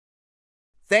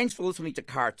Thanks for listening to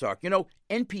Car Talk. You know,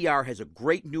 NPR has a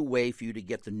great new way for you to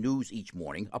get the news each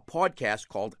morning, a podcast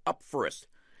called Up First.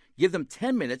 Give them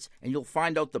 10 minutes and you'll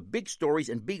find out the big stories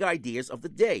and big ideas of the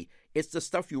day. It's the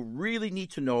stuff you really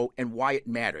need to know and why it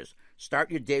matters.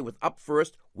 Start your day with Up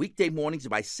First, weekday mornings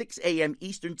by 6 a.m.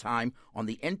 Eastern Time on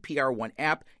the NPR One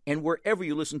app and wherever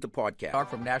you listen to podcasts. Talk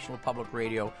from National Public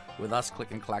Radio with us,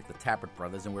 Click and Clack, the Tappert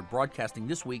Brothers, and we're broadcasting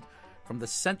this week from the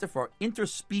Center for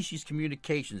Interspecies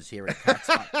Communications here at Pat's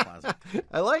Plaza.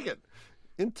 I like it.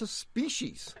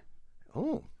 Interspecies.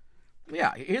 Oh.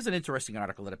 Yeah, here's an interesting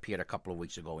article that appeared a couple of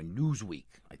weeks ago in Newsweek,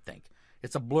 I think.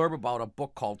 It's a blurb about a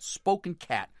book called Spoken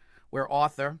Cat, where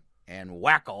author and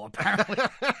wacko, apparently,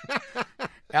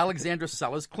 Alexandra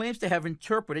Sellers claims to have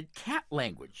interpreted cat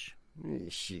language.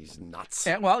 She's nuts.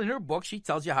 And, well, in her book, she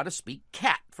tells you how to speak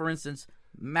cat. For instance,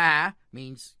 ma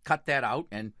means cut that out,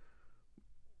 and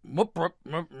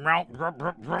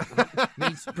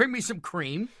means bring me some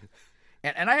cream.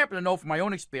 And I happen to know from my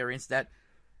own experience that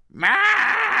ma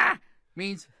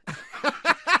means,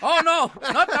 oh no,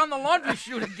 not down the laundry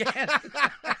chute again.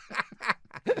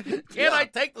 Can't I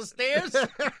take the stairs?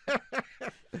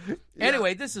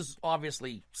 Anyway, this is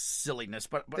obviously silliness,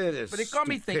 but it got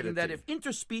me thinking that if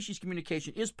interspecies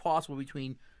communication is possible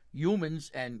between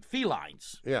humans and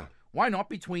felines, why not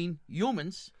between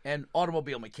humans and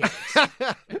automobile mechanics?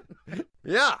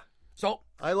 Yeah. So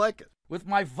I like it. With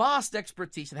my vast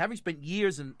expertise and having spent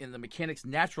years in the mechanic's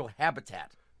natural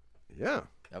habitat,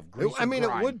 of grease and grime,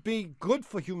 it would be good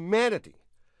for humanity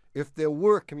if there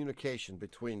were communication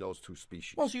between those two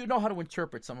species. Well, so you know how to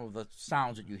interpret some of the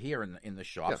sounds that you hear in the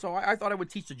shop. Yeah. So I thought I would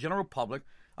teach the general public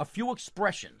a few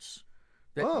expressions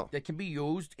that can be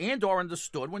used and or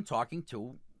understood when talking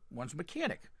to one's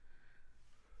mechanic.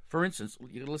 For instance,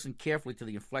 you listen carefully to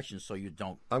the inflections so you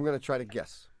don't. I'm going to try to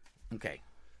guess. Okay.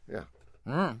 Yeah.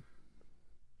 What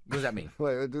does that mean?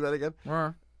 Wait, do that again.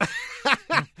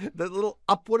 That little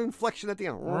upward inflection at the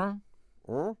end.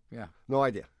 Yeah. No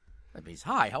idea. That means,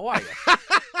 hi, how are you?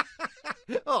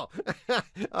 Oh,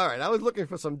 all right. I was looking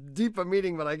for some deeper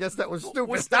meaning, but I guess that was stupid.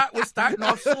 We're starting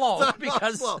off slow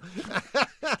because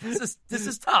this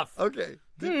is tough. Okay.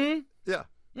 Mm-hmm. Yeah.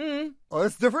 Mm-hmm. Oh,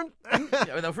 that's different?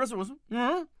 Yeah, the first one was,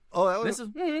 Oh, that was, this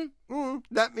is,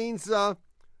 That means, I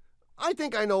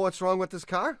think I know what's wrong with this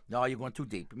car. No, you're going too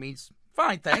deep. It means,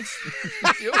 fine, thanks.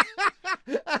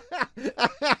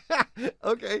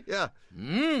 Okay, yeah.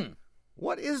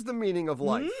 What is the meaning of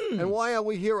life? And why are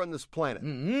we here on this planet?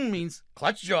 Means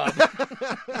clutch job.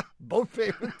 Boat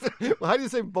payment. Well, how do you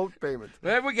say boat payment?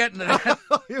 Well, we're getting to that.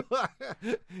 You are.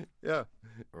 Yeah.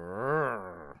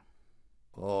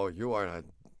 Oh, you are in a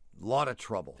lot of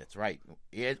trouble. That's right.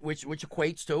 Which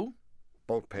equates to?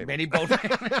 Boat payment. Many boat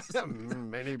payments.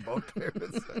 Many boat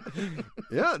payments.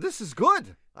 Yeah, this is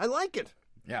good. I like it.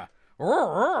 Yeah.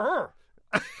 A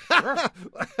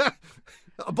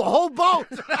whole boat.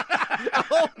 A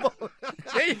whole boat.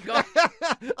 There you go.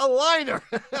 A liner.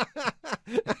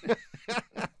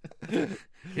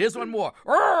 Here's one more.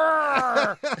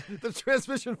 The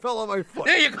transmission fell on my foot.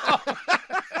 There you go.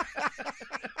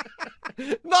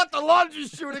 Not the laundry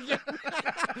chute again.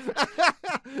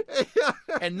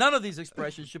 And none of these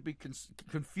expressions should be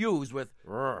confused with.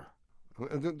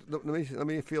 Let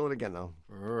me feel it again now.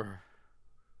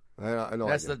 I know.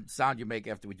 That's the sound you make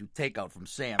after we do takeout from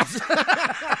Sam's.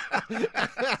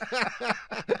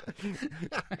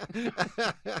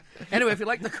 Anyway, if you'd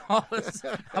like to call us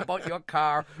about your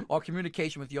car or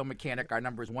communication with your mechanic, our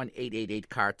number is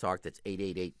 1-888-CAR-TALK. That's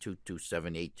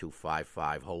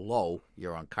 888-227-8255. Hello,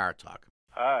 you're on Car Talk.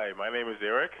 Hi, my name is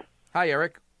Eric. Hi,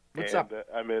 Eric. What's up?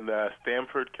 I'm in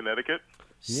Stamford, Connecticut.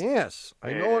 Yes,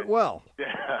 I know it well.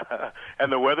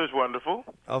 And the weather's wonderful.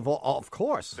 Of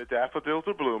course. The daffodils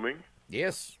are blooming.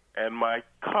 Yes. And my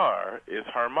car is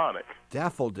harmonic.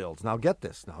 Daffodils. Now get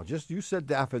this. Now, just you said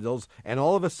daffodils, and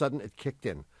all of a sudden it kicked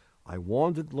in. I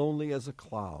wandered lonely as a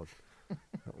cloud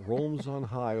that roams on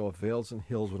high o'er vales and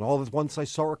hills, when all at once I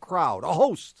saw a crowd, a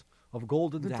host of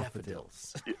golden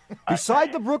daffodils.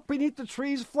 Beside the brook, beneath the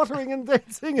trees, fluttering and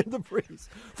dancing in the breeze.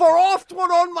 For oft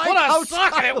one on my couch,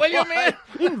 suck at it, will you, man?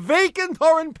 In vacant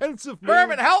or in pensive mood,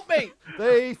 Bourbon, help me!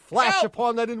 They flash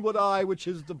upon that inward eye, which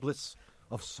is the bliss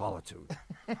of solitude.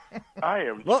 I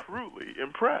am truly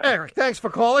impressed. Eric, thanks for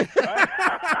calling.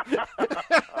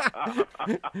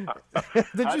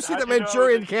 Did you see the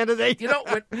Manchurian Candidate? You know,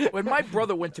 when my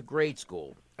brother went to grade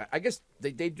school, I guess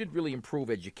they did really improve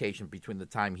education between the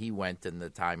time he went and the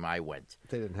time I went.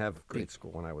 They didn't have grade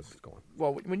school when I was going.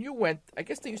 Well, when you went, I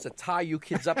guess they used to tie you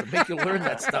kids up and make you learn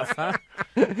that stuff, huh?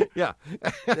 Yeah.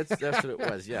 That's what it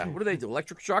was, yeah. What do they do,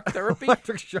 electric shock therapy?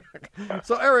 Electric shock.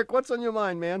 So, Eric, what's on your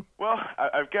mind, man? Well,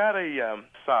 I've got a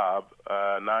Saab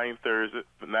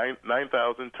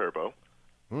 9000 turbo.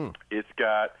 It's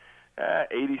got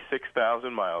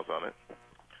 86,000 miles on it.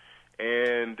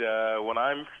 And when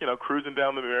I'm, cruising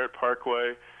down the Merritt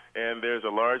Parkway and there's a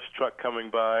large truck coming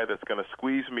by that's going to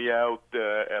squeeze me out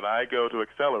and I go to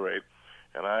accelerate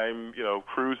and I'm,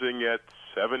 cruising at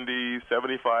 70,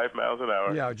 75 miles an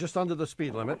hour. Yeah, just under the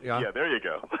speed limit. Yeah, there you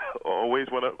go.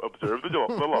 Always want to observe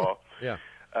the law. Yeah.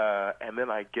 And then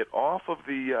I get off of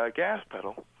the gas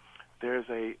pedal. There's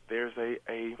a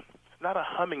it's not a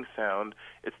humming sound.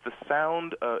 It's the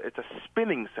sound. It's a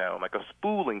spinning sound, like a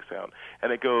spooling sound,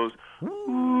 and it goes.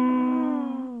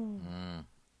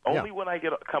 Only when I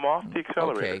come off the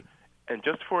accelerator, and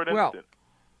just for an instant.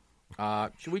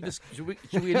 Should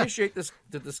we initiate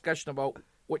the discussion about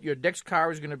what your next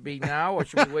car is going to be now, or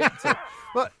should we wait until?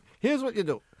 Well, here's what you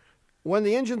do: when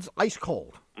the engine's ice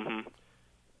cold,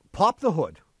 pop the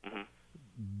hood,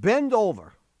 bend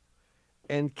over,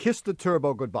 and kiss the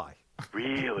turbo goodbye.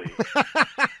 Really?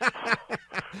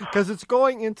 Because it's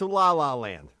going into La La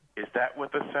Land. Is that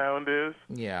what the sound is?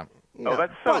 Yeah. Oh,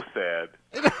 that's so sad.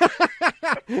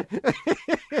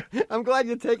 I'm glad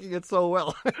you're taking it so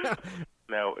well.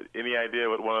 Now, any idea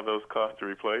what one of those costs to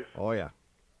replace? Oh, yeah.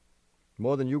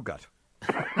 More than you got.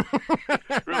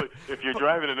 Really, if you're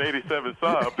driving an 87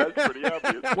 Saab, that's pretty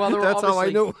obvious. Well, there That's are how I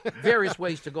knew. various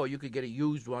ways to go. You could get a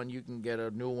used one, you can get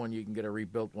a new one, you can get a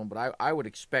rebuilt one. But I would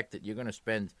expect that you're going to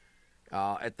spend,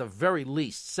 at the very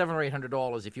least, $700 or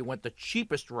 $800 if you went the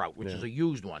cheapest route, which is a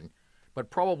used one, but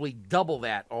probably double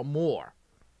that or more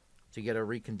to get a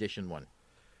reconditioned one.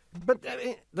 But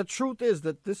the truth is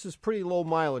that this is pretty low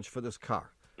mileage for this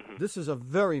car. This is a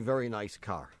very, very nice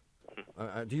car.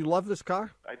 Do you love this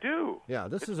car? I do. Yeah,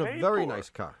 this It's is a paid very for. nice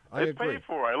car. I It's agree. paid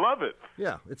for. I love it.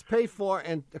 Yeah, it's paid for,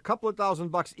 and a couple of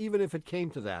 $1,000, even if it came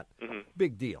to that,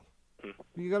 big deal.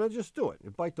 You got to just do it.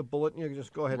 You bite the bullet, and you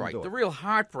just go ahead and Right. do The it. real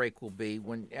heartbreak will be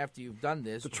when, after you've done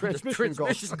this, The when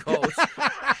transmission goes.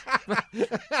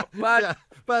 But yeah,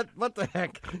 but what the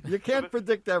heck? You can't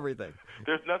predict everything.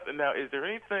 There's nothing. Now, is there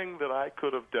anything that I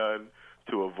could have done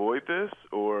to avoid this,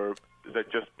 or is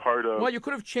that just part of... Well, you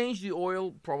could have changed the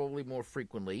oil probably more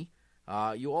frequently.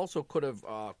 You also could have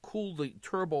cooled the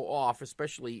turbo off,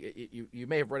 especially, you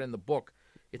may have read in the book,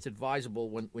 it's advisable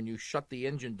when you shut the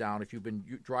engine down if you've been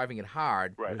driving it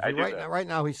hard. Right, I do that. Right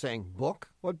now he's saying, book?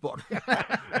 What book?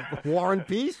 War and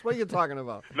Peace? What are you talking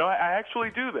about? No, I actually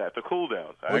do that, the cool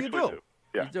downs. I you actually do?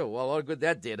 Yeah. You do. Well, all good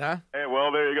that did, huh? Hey,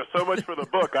 well, there you go. So much for the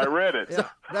book. I read it. Yeah,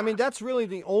 I mean, that's really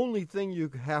the only thing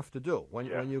you have to do.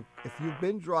 If you've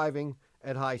been driving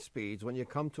at high speeds, when you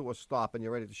come to a stop and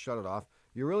you're ready to shut it off,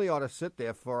 you really ought to sit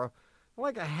there for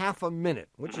like a half a minute,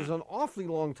 which is an awfully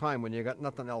long time when you got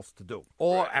nothing else to do.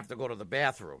 Or have to go to the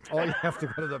bathroom. Or you have to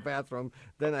go to the bathroom,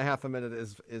 then a half a minute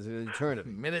is an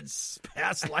eternity. Minutes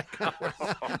pass like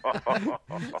hours.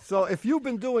 So if you've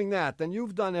been doing that, then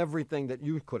you've done everything that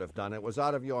you could have done. It was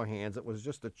out of your hands. It was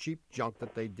just a cheap junk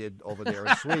that they did over there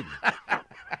in Sweden.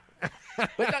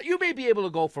 But now, you may be able to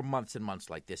go for months and months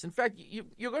like this. In fact,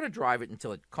 you're going to drive it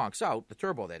until it conks out, the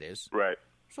turbo that is. Right.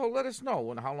 So let us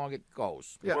know how long it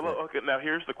goes. Yeah. Well, okay, now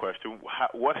here's the question.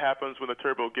 What happens when the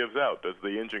turbo gives out? Does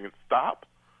the engine stop,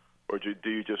 or do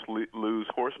you just lose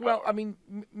horsepower? Well, I mean,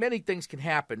 many things can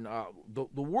happen, the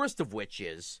worst of which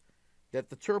is that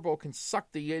the turbo can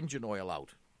suck the engine oil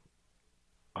out.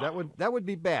 That would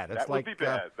be bad. It's That like would be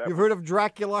bad. You've heard of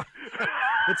Dracula?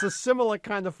 It's a similar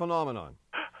kind of phenomenon.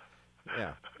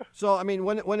 Yeah. So I mean,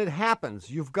 when it happens,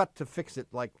 you've got to fix it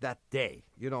like that day.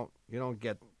 You don't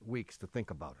get weeks to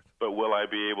think about it. But will I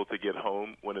be able to get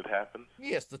home when it happens?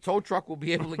 Yes, the tow truck will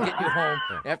be able to get you home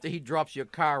after he drops your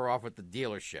car off at the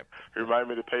dealership. Remind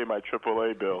me to pay my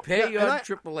AAA bill. Pay your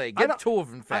AAA. Get two of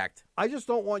them, in fact. I just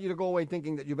don't want you to go away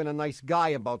thinking that you've been a nice guy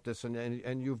about this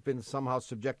and you've been somehow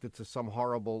subjected to some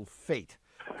horrible fate.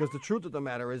 Because the truth of the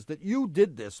matter is that you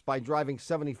did this by driving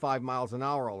 75 miles an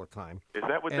hour all the time. Is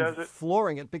that what and does it?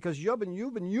 Flooring it because you've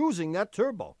been using that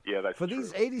turbo. Yeah, that's For true.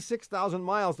 these 86,000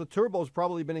 miles, the turbo's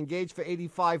probably been engaged for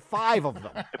 85 of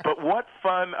them. But what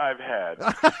fun I've had.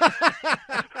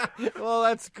 Well,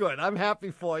 that's good. I'm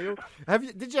happy for you.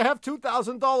 Did you have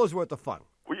 $2,000 worth of fun?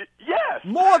 Yes.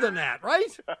 More than that,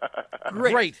 right?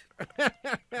 Great.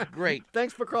 Great.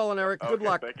 Thanks for calling, Eric. Good Okay,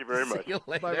 luck. Thank you very much. See you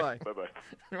later. Bye-bye.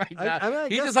 Bye-bye. Right now, I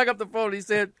he guess- just hung up the phone. He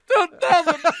said,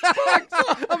 2,000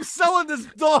 bucks. I'm selling this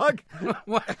dog.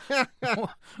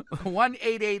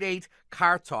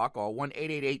 1-888-CAR Talk or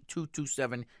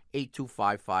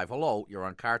 1-888-227-8255. Hello, you're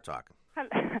on Car Talk.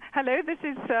 Hello, this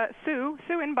is Sue.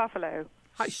 Sue in Buffalo.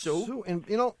 Hi, Sue. Sue, and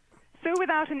Sue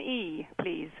without an E,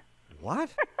 please. what?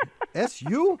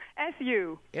 S-U?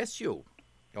 S-U, S-U.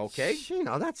 Okay. Gee,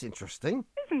 now that's interesting.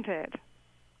 isn't it?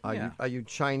 Are you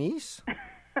Chinese?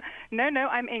 No,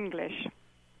 I'm English.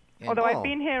 And- Although Oh. I've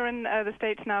been here in the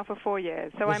States now for 4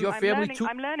 years, so Was I'm, your I'm, family learning, too-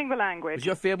 I'm learning the language. Was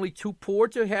your family too poor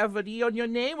to have an E on your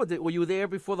name, or were you there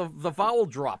before the vowel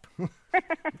drop?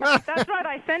 That's right,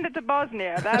 I sent it to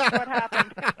Bosnia. That's what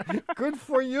happened. Good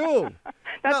for you.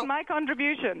 That's Now- my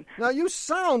contribution. Now, you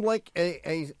sound like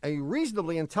a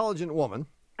reasonably intelligent woman.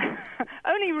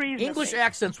 Only reasonably. English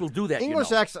accents will do that, English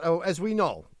you know. accent, as we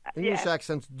know, English yes.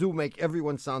 accents do make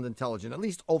everyone sound intelligent, at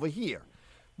least over here.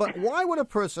 But why would a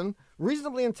person,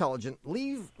 reasonably intelligent,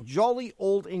 leave jolly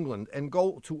old England and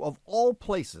go to, of all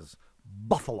places,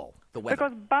 Buffalo? The weather.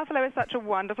 Because Buffalo is such a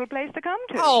wonderful place to come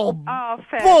to. Oh, Our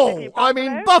fair city, bull! I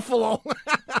mean, Buffalo.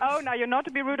 Buffalo! Oh, now you're not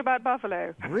to be rude about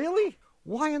Buffalo. Really?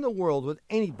 Why in the world would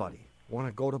anybody want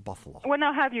to go to Buffalo? Well,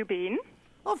 now, have you been?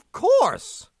 Of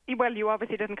course! Well, you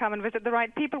obviously didn't come and visit the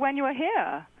right people when you were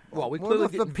here. Well, we Well, clearly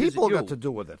what the didn't visit people you. got to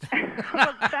do with it?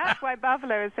 Well, that's why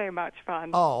Buffalo is so much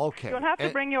fun. Oh, okay. You'll have to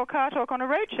And- bring your car talk on a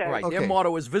road show. Right. Okay. Their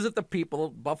motto is visit the people.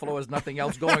 Buffalo has nothing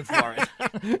else going for it.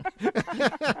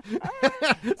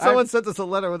 Someone sent us a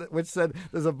letter which said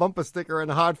there's a bumper sticker in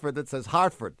Hartford that says,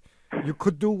 Hartford, you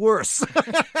could do worse.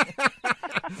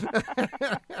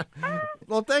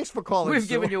 Well, thanks for calling. We've Sue.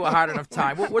 given you a hard enough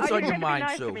time. What's Are on you your going to be mind,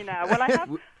 nice Sue? to me now? Well, I've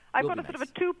We'll got be a sort of nice.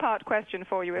 a two-part question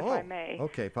for you, if I may.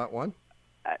 Okay, part one.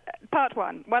 Part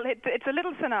one. Well, it's a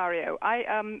little scenario.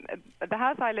 The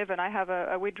house I live in, I have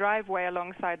a wee driveway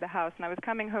alongside the house, and I was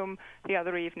coming home the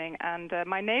other evening, and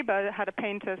my neighbor had a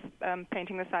painter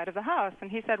painting the side of the house,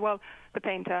 and he said, well, the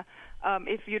painter,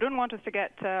 if you don't want us to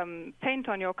get paint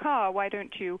on your car, why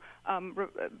don't you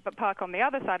park on the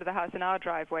other side of the house in our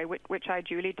driveway, which I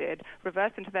duly did,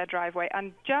 reversed into their driveway,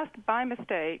 and just by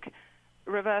mistake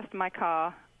reversed my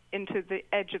car into the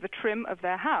edge of the trim of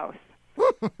their house.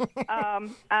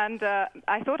 And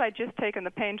I thought I'd just taken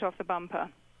the paint off the bumper.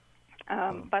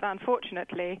 But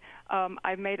unfortunately,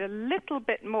 I've made a little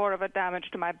bit more of a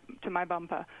damage to my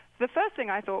bumper. The first thing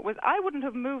I thought was I wouldn't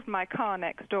have moved my car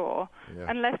next door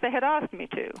unless they had asked me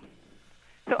to.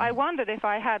 So I wondered if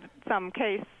I had some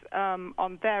case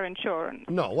on their insurance.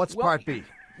 No, what's part B?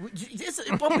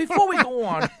 But before we go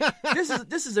on,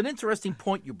 this is an interesting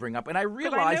point you bring up, and I 'Cause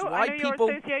realize I why know people.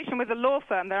 your association with the law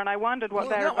firm there, and I wondered what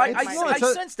their No, I advice might be.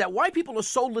 sense that why people are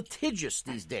so litigious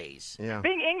these days. Yeah.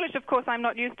 Being English, of course, I'm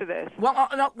not used to this. Well,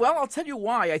 I'll tell you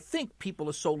why I think people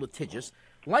are so litigious.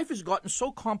 Life has gotten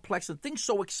so complex and things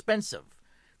so expensive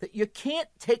that you can't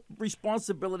take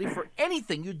responsibility for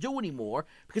anything you do anymore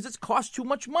because it's cost too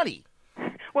much money.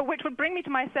 Well, which would bring me to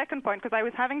my second point, because I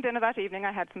was having dinner that evening.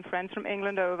 I had some friends from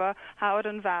England over, Howard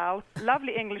and Val,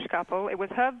 lovely English couple. It was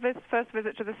her first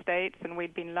visit to the States, and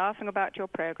we'd been laughing about your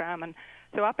program. And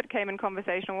so up it came in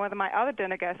conversation whether my other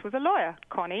dinner guest was a lawyer,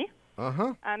 Connie.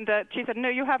 Uh-huh. And she said, no,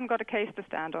 you haven't got a case to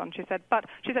stand on. She said,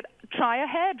 try a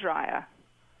hairdryer.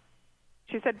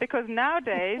 She said, because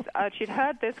nowadays, she'd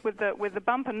heard this with the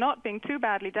bumper not being too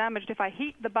badly damaged. If I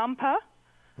heat the bumper,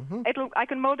 I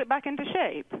can mold it back into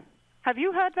shape. Have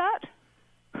you heard that?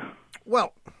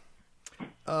 Well,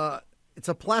 it's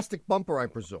a plastic bumper, I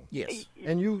presume. Yes.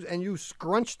 And you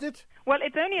scrunched it? Well,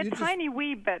 it's only a You just- tiny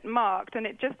wee bit marked, and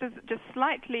it just is just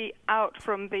slightly out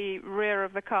from the rear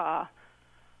of the car.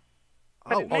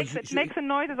 But it makes a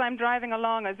noise as I'm driving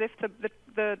along, as if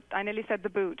the I nearly said the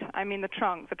boot. I mean the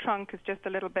trunk. The trunk is just a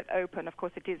little bit open. Of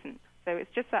course, it isn't. So it's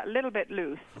just that little bit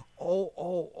loose.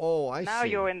 Oh, I see. Now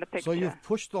you're in the So picture. you've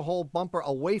pushed the whole bumper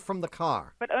away from the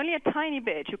car. But only a tiny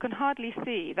bit. You can hardly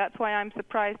see. That's why I'm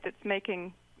surprised it's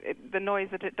making the noise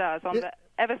that it does on the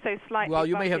ever so slightly. Well,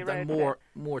 you may bumpy have done road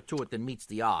more to it than meets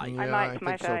the eye. Yeah, might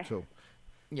think I? so, too.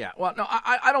 Yeah, well, no,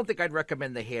 I don't think I'd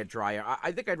recommend the hair dryer.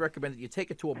 I think I'd recommend that you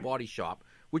take it to a body shop,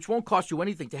 which won't cost you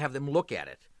anything to have them look at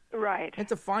it, Right. and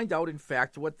to find out, in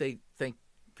fact, what they think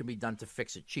can be done to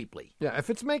fix it cheaply. Yeah, if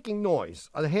it's making noise,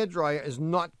 a hairdryer is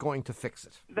not going to fix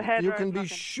it. The hairdryer You is can not be gonna-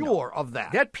 sure of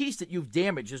that. That piece that you've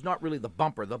damaged is not really the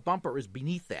bumper. The bumper is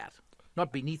beneath that.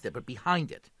 Not beneath it, but behind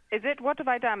it. Is it? What have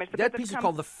I damaged? That piece is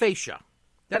called the fascia.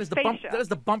 That is the fascia. That is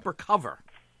the bumper cover.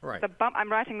 Right.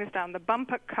 I'm writing this down. The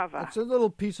bumper cover. It's a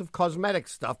little piece of cosmetic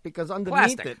stuff because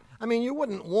underneath Plastic. it, I mean, you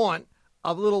wouldn't want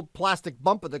a little plastic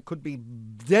bumper that could be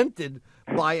dented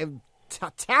by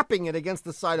tapping it against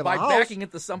the side of a house. By backing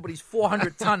into somebody's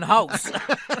 400-ton house.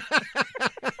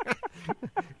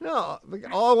 No,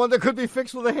 all one that could be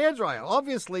fixed with a hairdryer.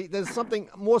 Obviously, there's something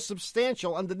more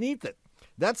substantial underneath it.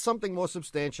 That something more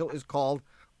substantial is called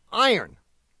iron.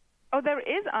 Oh, there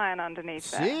is iron underneath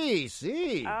there.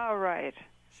 See. Oh, right.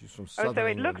 She's from Southern so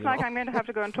it England, looks like I'm going to have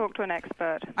to go and talk to an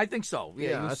expert. I think so.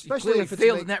 Yeah, especially if it's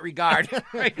failed in that regard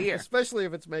right here. Especially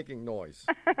if it's making noise.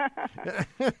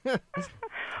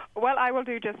 Well, I will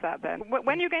do just that then.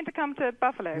 When are you going to come to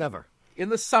Buffalo? Never. In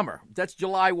the summer. That's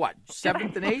July,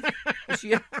 7th and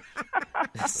 8th?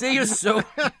 See you soon.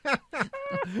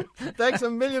 Thanks a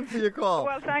million for your call.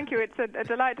 Well, thank you. It's a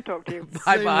delight to talk to you.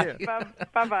 Bye-bye.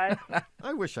 Bye-bye.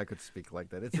 I wish I could speak like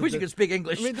that. I wish you could speak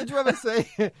English. I mean, did you ever say,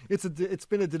 it's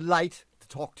been a delight to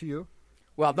talk to you?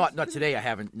 Well, not today. I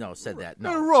haven't said that.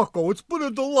 No. Hey, Rocco, it's been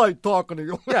a delight talking to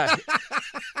you. Yeah.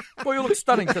 Boy, you look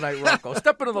stunning tonight, Rocco.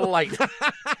 Step into the light.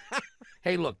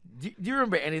 Hey, look, do you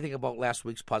remember anything about last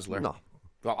week's puzzler? No.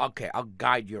 Well, okay, I'll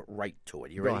guide you right to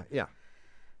it. You ready? Yeah.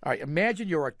 All right, imagine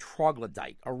you're a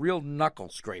troglodyte, a real knuckle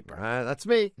scraper. That's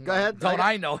me. Go ahead. Don't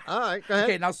I know? All right, go ahead.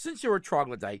 Okay, now, since you're a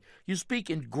troglodyte, you speak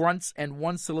in grunts and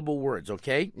one-syllable words,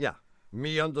 okay? Yeah.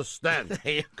 Me understand.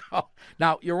 There you go.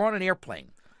 Now, you're on an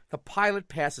airplane. The pilot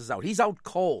passes out. He's out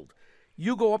cold.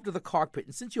 You go up to the cockpit,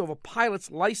 and since you have a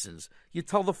pilot's license, you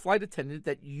tell the flight attendant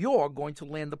that you're going to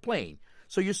land the plane.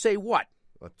 So you say what?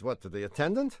 What, to the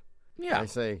attendant? Yeah. I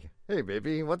say, hey,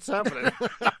 baby, what's happening?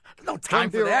 No time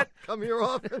for that. Come here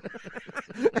often.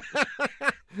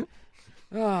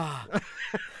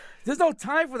 There's no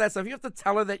time for that stuff. You have to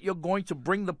tell her that you're going to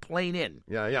bring the plane in.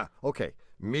 Yeah. Okay.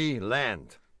 Me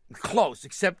land. Close,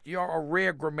 except you're a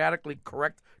rare grammatically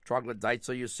correct troglodyte,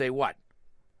 so you say what?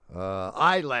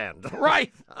 I land.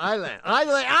 Right. I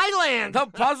land. The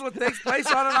puzzle takes place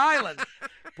on an island.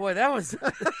 Boy, that was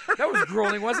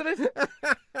grueling, wasn't it?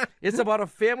 It's about a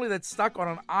family that's stuck on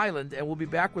an island, and we'll be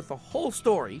back with the whole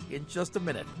story in just a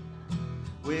minute.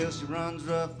 Well, she runs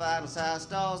rough, idles high,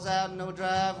 stalls out, no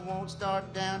drive, won't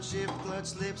start, downshift, clutch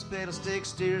slips, pedal stick,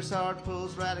 steers hard,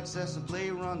 pulls right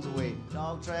excessively, runs away.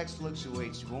 Dog tracks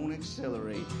fluctuate, she won't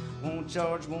accelerate, won't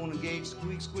charge, won't engage,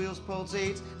 squeaks, squeals,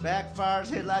 pulsates, backfires,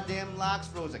 headlight dim, locks,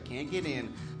 froze, I can't get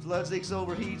in. Floods, leaks,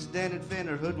 overheats, dented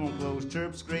fender, hood won't close,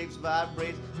 chirps, scrapes,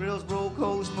 vibrates, grills broke,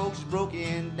 hose, smoke, she's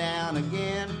broken down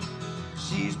again.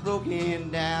 She's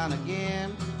broken down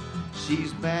again.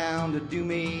 She's bound to do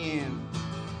me in.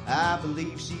 I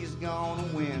believe she's gonna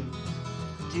win.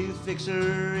 To fix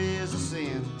her is a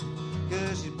sin,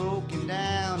 'cause she's broken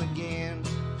down again.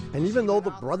 And even though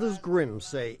the Brothers Grimm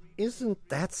say, isn't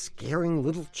that scaring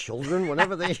little children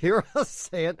whenever they hear us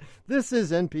say it, this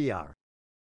is NPR.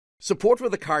 Support for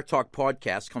the Car Talk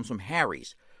podcast comes from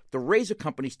Harry's, the razor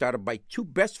company started by two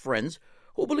best friends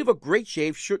who believe a great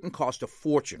shave shouldn't cost a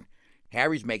fortune.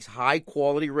 Harry's makes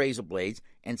high-quality razor blades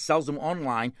and sells them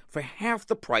online for half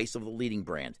the price of the leading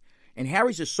brand. And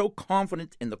Harry's is so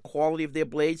confident in the quality of their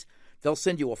blades, they'll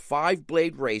send you a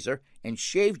 5-blade razor and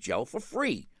shave gel for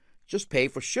free. Just pay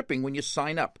for shipping when you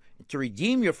sign up. To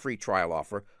redeem your free trial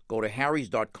offer, go to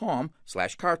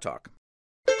harrys.com/cartalk.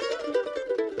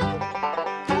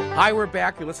 Hi, we're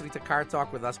back. You're listening to Car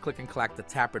Talk with us, Click and Clack, the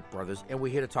Tappert brothers, and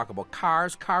we're here to talk about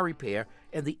cars, car repair,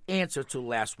 and the answer to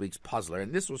last week's puzzler.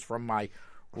 And this was from my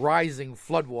Rising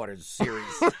Floodwaters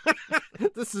series.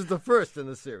 This is the first in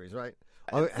the series, right?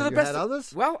 Have you had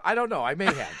others? Well, I don't know. I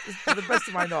may have. To the best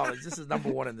of my knowledge, this is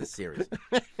number one in this series.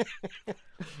 Go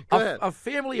ahead. A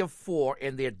family of 4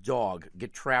 and their dog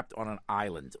get trapped on an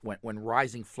island when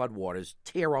rising floodwaters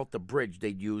tear out the bridge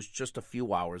they'd used just a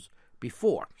few hours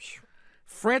before.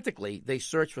 Frantically, they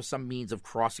search for some means of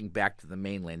crossing back to the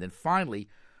mainland. And finally,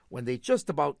 when they just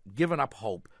about given up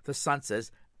hope, the son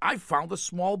says, I found a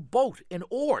small boat and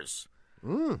oars.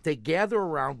 They gather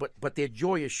around, but their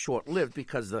joy is short-lived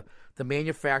because the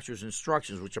manufacturer's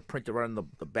instructions, which are printed right on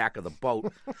the back of the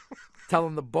boat, tell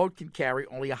them the boat can carry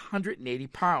only 180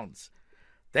 pounds.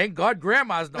 Thank God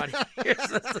Grandma's not here,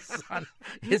 says the son.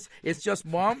 It's just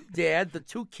Mom, Dad, the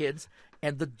 2 kids,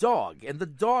 and the dog. And the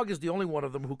dog is the only one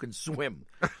of them who can swim.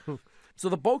 So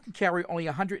the boat can carry only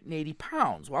 180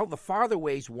 pounds. Well, the father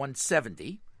weighs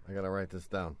 170. I got to write this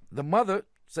down. The mother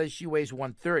says she weighs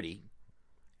 130.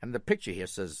 And the picture here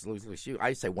says,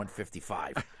 I say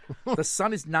 155. The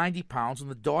son is 90 pounds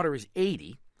and the daughter is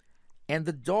 80. And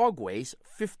the dog weighs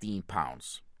 15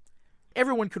 pounds.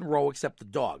 Everyone can row except the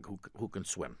dog who can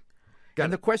swim.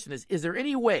 The question is there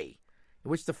any way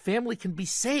in which the family can be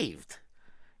saved?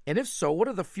 And if so, what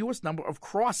are the fewest number of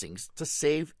crossings to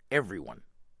save everyone?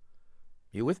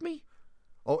 You with me?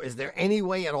 Oh, is there any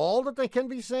way at all that they can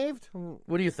be saved?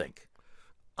 What do you think?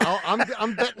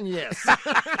 I'm betting yes.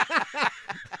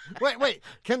 Wait.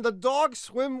 Can the dog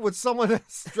swim with someone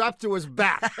strapped to his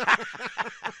back?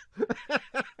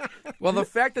 Well, the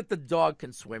fact that the dog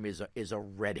can swim is a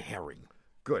red herring.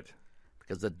 Good.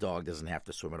 Because the dog doesn't have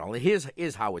to swim at all.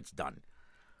 Here's how it's done.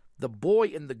 The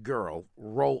boy and the girl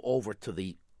row over to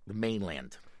the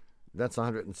mainland. That's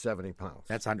 170 pounds.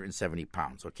 That's 170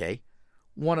 pounds, okay?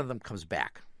 One of them comes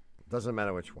back. Doesn't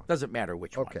matter which one. Doesn't matter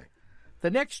which one. Okay.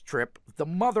 The next trip, the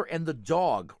mother and the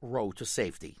dog row to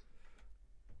safety.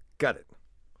 Got it.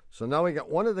 So now we got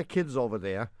one of the kids over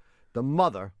there, the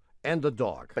mother, and the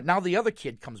dog. But now the other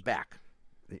kid comes back.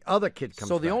 The other kid comes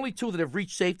back. So the only two that have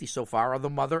reached safety so far are the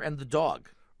mother and the dog.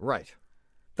 Right.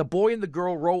 The boy and the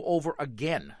girl row over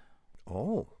again.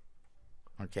 Oh.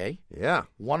 Okay? Yeah.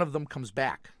 One of them comes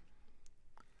back.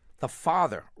 The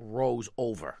father rows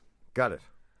over. Got it.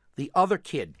 The other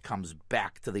kid comes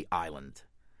back to the island.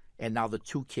 And now the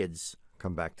two kids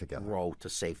come back together, row to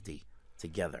safety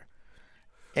together.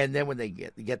 And then when they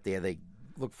get there, they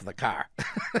look for the car.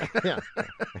 Yeah.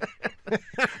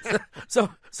 So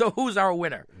who's our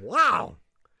winner? Wow.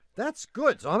 That's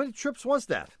good. So how many trips was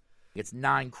that? It's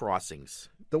 9 crossings.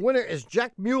 The winner is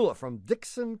Jack Mueller from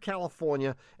Dixon,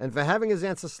 California, and for having his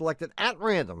answer selected at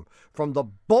random from the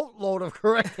boatload of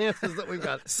correct answers that we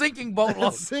got. Sinking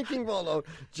boatload. Sinking boatload.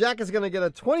 Jack is going to get a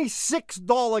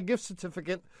 $26 gift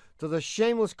certificate to the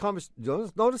Shameless Commerce.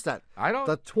 Notice that. I don't.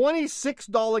 The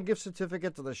 $26 gift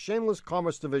certificate to the Shameless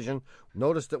Commerce Division.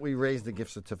 Notice that we raised the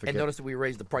gift certificate. And notice that we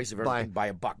raised the price of everything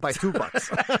by $1. By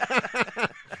 $2.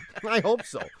 I hope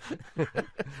so.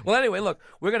 Well, anyway, look,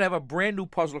 we're going to have a brand new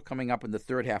puzzle coming up in the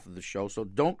third half of the show, so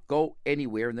don't go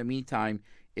anywhere. In the meantime,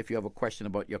 if you have a question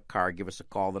about your car, give us a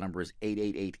call. The number is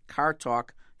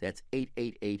 888-CAR-TALK. That's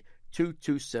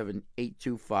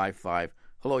 888-227-8255.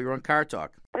 Hello, you're on Car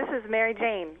Talk. This is Mary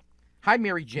Jane. Hi,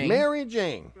 Mary Jane. Mary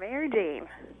Jane. Mary Jane.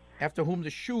 After whom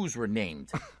the shoes were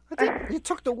named. You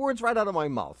took the words right out of my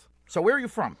mouth. So where are you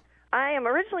from? I am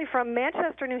originally from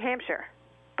Manchester, New Hampshire,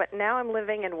 but now I'm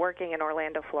living and working in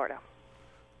Orlando, Florida.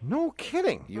 No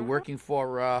kidding. You working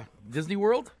for Disney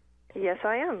World? Yes,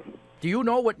 I am. Do you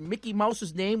know what Mickey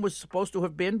Mouse's name was supposed to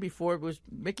have been before it was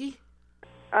Mickey?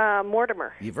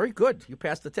 Mortimer. You're very good. You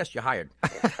passed the test. You're hired.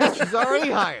 She's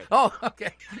already hired. Oh,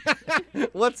 okay.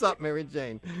 What's up, Mary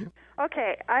Jane?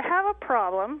 Okay, I have a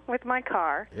problem with my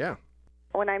car. Yeah.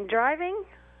 When I'm driving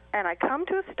and I come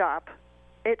to a stop,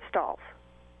 it stalls.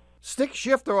 Stick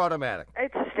shift or automatic?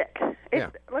 It's a stick.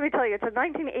 Yeah. Let me tell you, it's a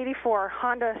 1984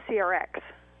 Honda CRX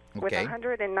with Okay.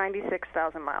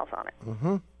 196,000 miles on it.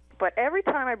 Mm-hmm. But every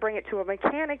time I bring it to a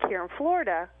mechanic here in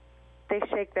Florida, they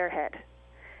shake their head.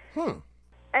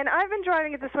 And I've been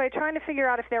driving it this way, trying to figure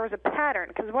out if there was a pattern,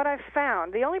 because what I've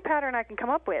found, the only pattern I can come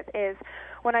up with is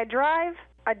when I drive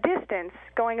a distance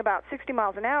going about 60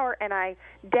 miles an hour and I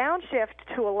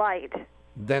downshift to a light,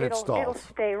 Then it it'll stalls.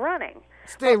 stay running.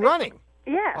 Stay running?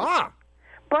 Yes. Ah.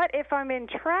 But if I'm in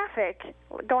traffic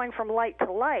going from light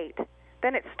to light,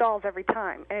 then it stalls every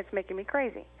time, and it's making me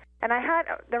crazy. And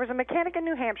there was a mechanic in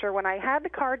New Hampshire. When I had the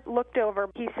car looked over,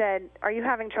 he said, "Are you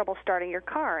having trouble starting your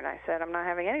car?" And I said, "I'm not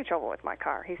having any trouble with my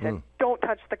car." He said, "Don't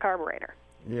touch the carburetor."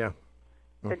 Yeah.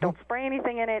 He said, "Don't spray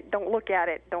anything in it. Don't look at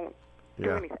it. Don't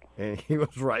do anything." And he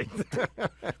was right.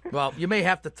 Well, you may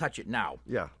have to touch it now.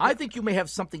 Yeah. I think you may have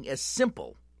something as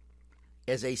simple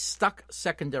as a stuck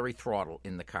secondary throttle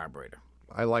in the carburetor.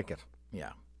 I like it.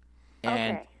 Yeah.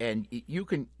 Okay. And you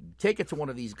can take it to one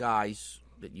of these guys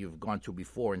that you've gone to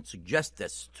before and suggest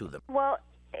this to them. Well,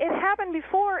 it happened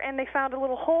before, and they found a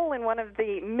little hole in one of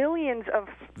the millions of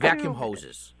Vacuum tubes.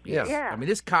 hoses. Yes. Yeah. I mean,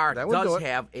 this car That would do does it.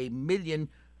 have 1 million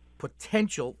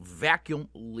potential vacuum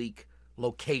leak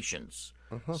locations.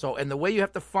 So, and the way you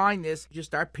have to find this, you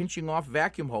start pinching off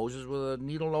vacuum hoses with a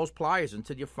needle nose pliers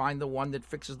until you find the one that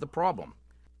fixes the problem.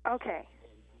 Okay.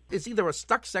 It's either a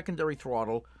stuck secondary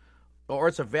throttle or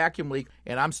it's a vacuum leak,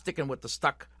 and I'm sticking with the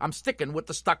stuck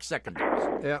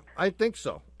secondaries. Yeah, I think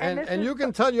so. And And this is you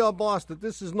can tell your boss that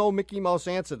this is no Mickey Mouse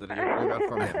answer that you got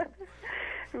from him.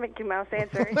 Mickey Mouse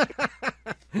answer.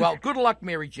 Well, good luck,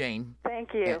 Mary Jane.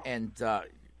 Thank you. And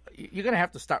you're going to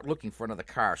have to start looking for another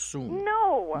car soon.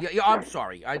 No. Yeah, I'm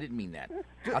sorry. I didn't mean that.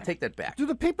 I'll take that back. Do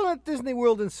the people at Disney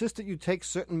World insist that you take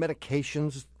certain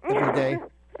medications every day?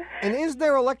 And is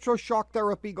there electroshock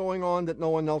therapy going on that no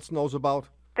one else knows about?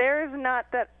 There is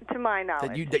not that, to my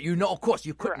knowledge. That you know, of course,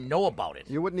 you couldn't know about it.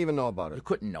 You wouldn't even know about You it.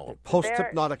 couldn't know.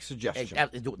 Post-hypnotic suggestion.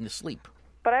 Do it in the sleep.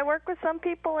 But I work with some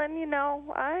people, and,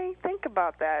 I think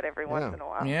about that every once in a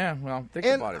while. Yeah, well, think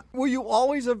And about it. were you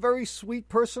always a very sweet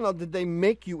person, or did they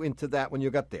make you into that when you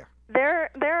got there? There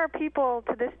are people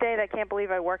to this day that can't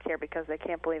believe I work here because they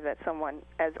can't believe that someone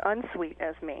as unsweet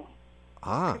as me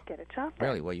could get a job there.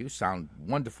 Really? Well, you sound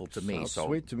wonderful to me. Sounds So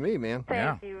sweet to me, man.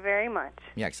 Thank you very much.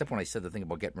 Yeah, except when I said the thing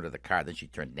about getting rid of the car, then she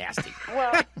turned nasty.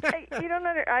 Well, you don't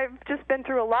I've just been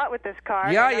through a lot with this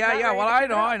car. Yeah. and I'm not ready Well, to I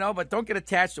give it up. know, but don't get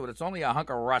attached to it. It's only a hunk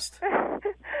of rust.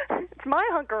 It's my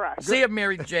hunk of rust. See you,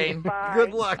 Mary Jane. Bye.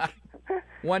 Good luck.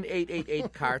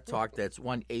 1-888-CAR TALK. That's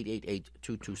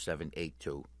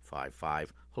 1-888-227-8255.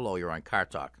 Hello, you're on Car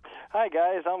Talk. Hi,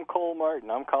 guys. I'm Cole Martin.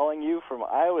 I'm calling you from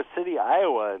Iowa City,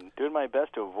 Iowa, and doing my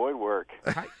best to avoid work.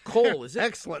 Hi, Cole, is it?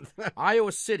 Excellent.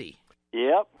 Iowa City.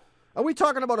 Yep. Are we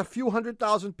talking about a few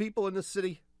 100,000 people in this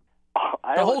city? Oh, The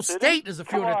Iowa whole City? state is a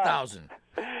few Come on. 100,000.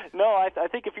 No, I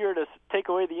think if you were to take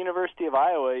away the University of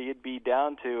Iowa, you'd be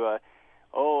down to,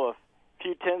 a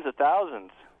few tens of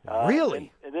thousands.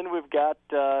 Really? And then we've got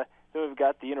the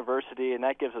university, and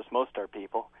that gives us most of our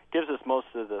people. Gives us most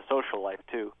of the social life,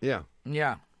 too. Yeah.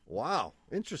 Yeah. Wow.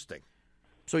 Interesting.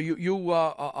 So you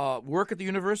work at the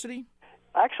university?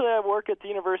 Actually, I work at the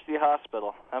University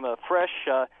Hospital. I'm a fresh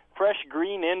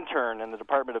green intern in the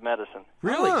Department of Medicine.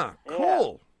 Really? Ah,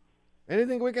 cool.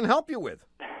 Anything we can help you with?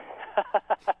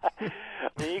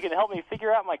 You can help me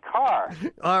figure out my car.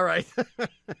 All right.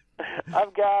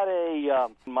 I've got a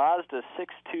Mazda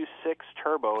 626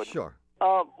 Turbo. Sure.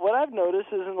 What I've noticed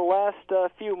is in the last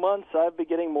few months, I've been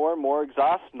getting more and more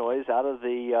exhaust noise out of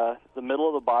the middle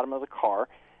of the bottom of the car.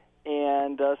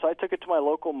 And so I took it to my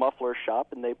local muffler shop,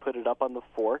 and they put it up on the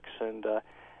forks and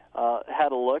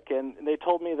had a look. And they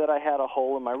told me that I had a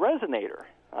hole in my resonator.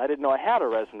 I didn't know I had a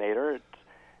resonator.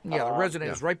 Yeah, the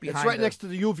resonator is right behind. It's right next to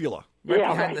the uvula.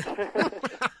 Behind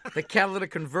the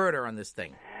catalytic converter on this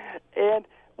thing. And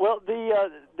well, they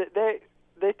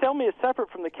tell me it's separate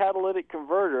from the catalytic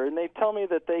converter, and they tell me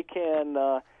that they can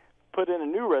put in a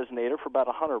new resonator for about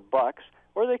 $100,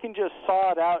 or they can just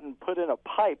saw it out and put in a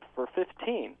pipe for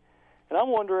 $15. And I'm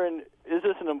wondering, is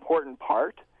this an important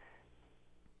part?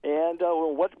 And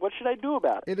what should I do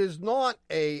about it? It is not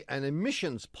an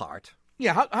emissions part.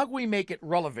 Yeah, how can we make it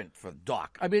relevant for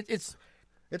Doc? I mean, it's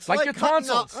like your cutting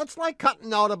tonsils. It's like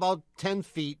cutting out about 10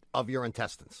 feet of your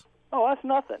intestines. Oh, that's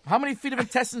nothing. How many feet of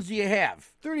intestines do you have?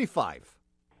 35.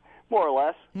 More or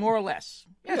less. More or less.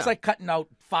 Yeah, it's Yeah. like cutting out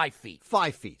 5 feet.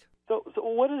 5 feet. So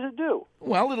what does it do?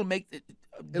 Well, it'll make it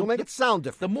sound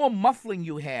The different. more muffling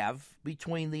you have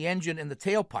between the engine and the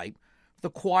tailpipe,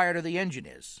 the quieter the engine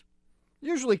is.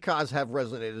 Usually cars have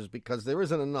resonators because there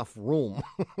isn't enough room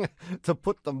to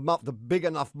put the big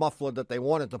enough muffler that they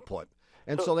wanted to put.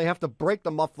 And so they have to break the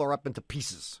muffler up into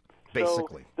pieces,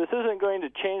 basically. So this isn't going to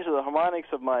change the harmonics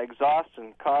of my exhaust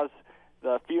and cause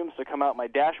the fumes to come out my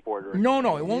dashboard. Or No,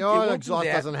 it won't. Your it won't exhaust do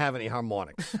that. doesn't have any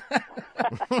harmonics.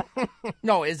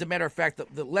 No, as a matter of fact,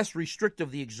 the less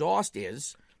restrictive the exhaust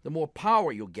is, the more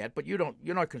power you'll get. But you're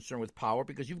not concerned with power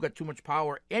because you've got too much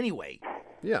power anyway.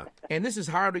 Yeah. And this is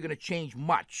hardly going to change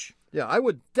much. Yeah, I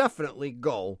would definitely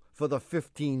go for the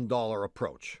 $15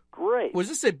 approach. Great. Was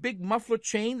this a big muffler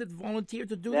chain that volunteered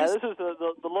to do Yeah, this? this is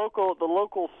the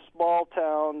local small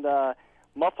town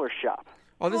muffler shop.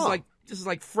 Oh, this is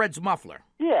like Fred's muffler.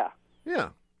 Yeah. Yeah.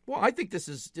 Well, I think this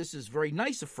is very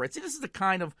nice of Fred. See, this is the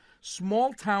kind of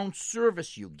small town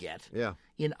service you get Yeah.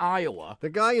 in Iowa.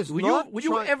 The guy is Would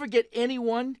you ever get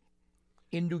anyone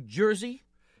in New Jersey?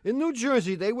 In New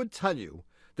Jersey, they would tell you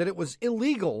that it was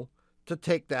illegal to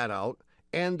take that out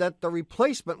and that the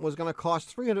replacement was going to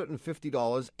cost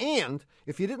 $350. And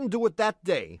if you didn't do it that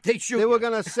day, They were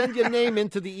going to send your name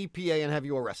into the EPA and have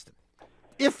you arrested.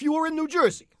 If you were in New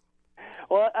Jersey.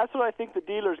 Well, that's what I think the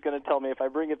dealer's going to tell me if I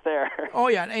bring it there. Oh,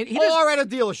 yeah. And he doesn't- Or at a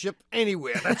dealership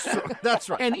anywhere. That's true. That's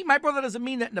right. And my brother doesn't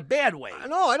mean that in a bad way.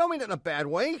 No, I don't mean it in a bad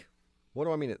way. What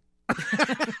do I mean it?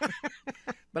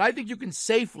 But I think you can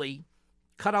safely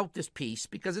cut out this piece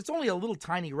because it's only a little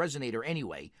tiny resonator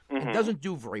anyway. Mm-hmm. It doesn't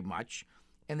do very much.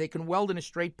 And they can weld in a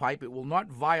straight pipe. It will not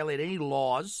violate any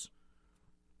laws.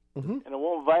 And it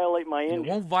won't violate my It engine.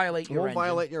 won't violate It your won't engine.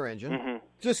 violate your engine. Mm-hmm.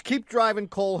 Just keep driving,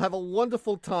 Cole. Have a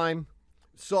wonderful time.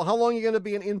 So how long are you going to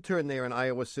be an intern there in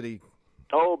Iowa City?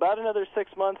 Oh, about another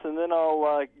 6 months, and then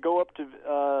I'll go up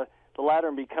to the ladder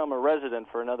and become a resident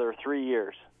for another 3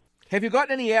 years. Have you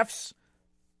gotten any Fs?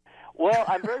 Well,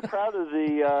 I'm very proud of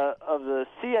the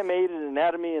C I made in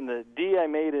anatomy and the D I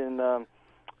made in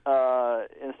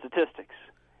statistics.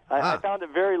 I found it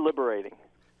very liberating.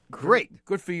 Great.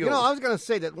 Good for you. You know, I was going to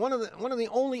say that one of the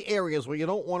only areas where you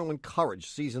don't want to encourage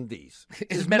C's and D's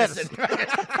is medicine.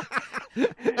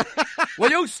 Will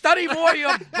you study more, you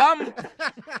bum?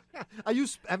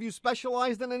 Have you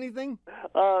specialized in anything?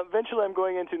 Eventually, I'm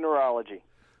going into neurology.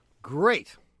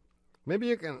 Great. Maybe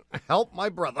you can help my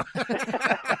brother.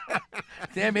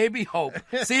 There may be hope.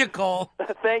 See you, Cole.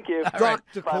 Thank you.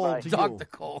 Dr. Cole Bye-bye. to you. Dr.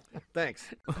 Cole. Thanks.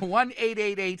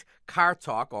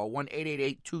 1-888-CAR-TALK or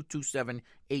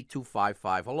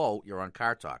 1-888-227-8255. Hello, you're on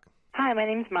Car Talk. Hi, my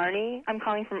name's Marni. I'm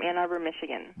calling from Ann Arbor,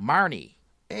 Michigan. Marni,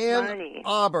 And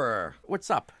Arbor. what's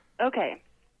up? Okay,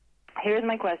 here's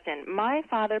my question. My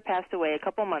father passed away a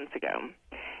couple months ago,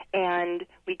 and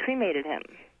we cremated him.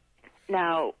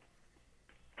 Now,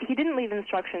 he didn't leave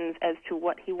instructions as to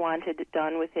what he wanted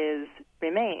done with his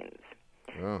remains.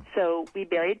 Oh. So we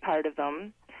buried part of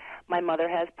them. My mother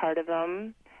has part of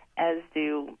them, as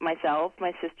do myself,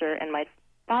 my sister, and my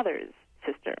father's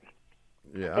sister.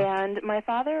 Yeah. And my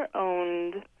father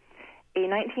owned a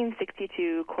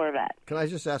 1962 Corvette. Can I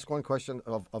just ask one question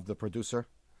of the producer?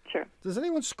 Sure. Does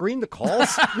anyone screen the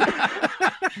calls?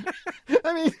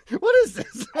 I mean, what is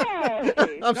this?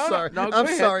 Hey. I'm sorry. no, go I'm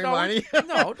ahead. sorry, No, Marni.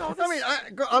 no, I mean,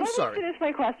 I'm Let me sorry. finish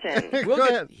my question. Go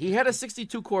ahead. He had a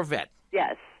 62 Corvette,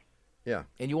 Yes. Yeah.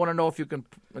 and you want to know if you can...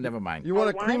 Never mind. You want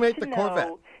I to cremate the know Corvette?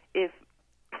 if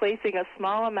placing a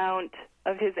small amount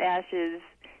of his ashes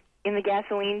in the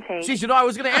gasoline tank. Jeez, I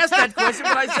was going to ask that question,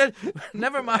 but I said,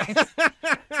 never mind.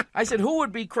 I said, who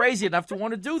would be crazy enough to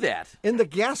want to do that? In the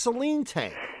gasoline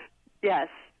tank. Yes.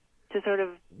 To sort of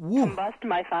Woo. combust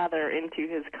my father into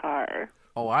his car.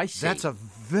 Oh, I see. That's a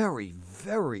very,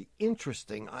 very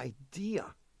interesting idea.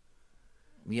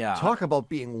 Yeah. Talk about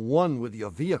being one with your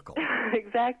vehicle.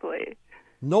 Exactly.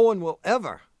 No one will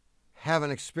ever have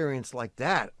an experience like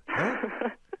that. Huh?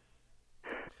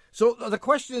 So the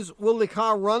question is, will the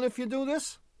car run if you do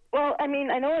this? Well, I mean,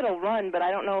 I know it'll run, but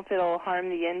I don't know if it'll harm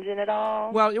the engine at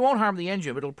all. Well, it won't harm the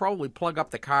engine, but it'll probably plug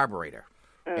up the carburetor.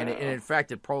 And in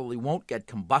fact, it probably won't get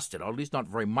combusted, or at least not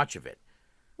very much of it.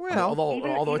 Well,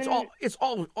 Although it's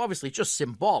all obviously just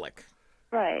symbolic.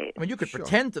 Right. I mean, you could Sure.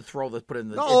 pretend to throw put it in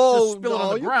the just no, spill it on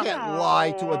the you ground. can't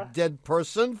lie to a dead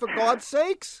person, for God's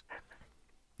sakes.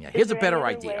 Yeah, here's Is a there better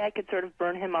any other way idea. I could sort of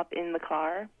burn him up in the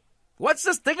car? What's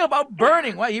this thing about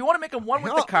burning? Well, you want to make him one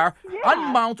with the car,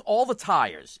 unmount all the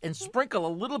tires, and sprinkle a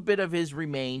little bit of his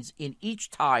remains in each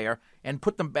tire and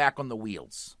put them back on the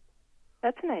wheels.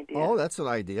 That's an idea. Oh, that's an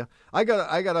idea. I got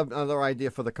another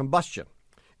idea for the combustion.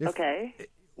 Okay.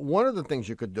 One of the things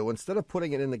you could do, instead of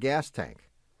putting it in the gas tank,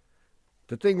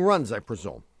 the thing runs, I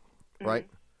presume, right?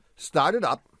 Start it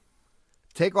up,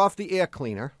 take off the air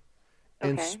cleaner,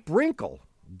 and Okay. sprinkle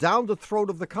down the throat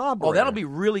of the carburetor. Oh, that'll be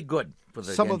really good for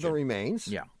the some engine. of the remains.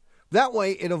 Yeah. That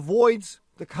way, it avoids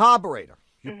the carburetor.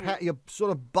 You're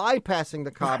sort of bypassing the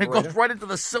It carburetor. goes right into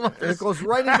the and cylinders. it goes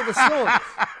right into the cylinders,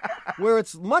 where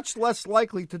it's much less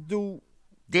likely to do.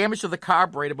 Damage to the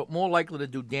carburetor, but more likely to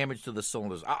do damage to the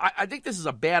cylinders. I think this is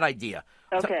a bad idea.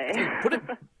 Okay. Put it.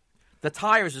 The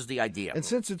tires is the idea. And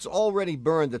since it's already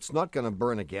burned, it's not going to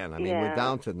burn again. I mean, we're Yeah.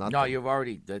 down to nothing. No, you've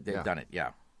already they've Yeah. done it. Yeah.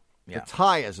 The Yeah.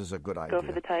 tires is a good idea. Go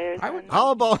for the tires. I would- then?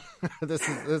 How about this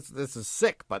is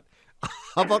sick, but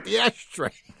how about the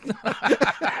ashtray?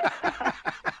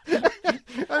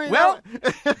 I mean, Well-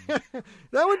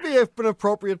 that would be an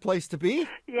appropriate place to be.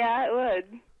 Yeah, it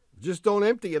would. Just don't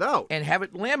empty it out. And have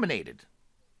it laminated.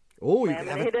 Oh, you can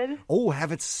have it. Laminated?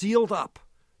 Have it sealed up.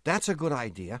 That's a good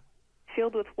idea.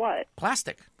 Filled with what?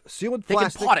 Plastic. Sealed with They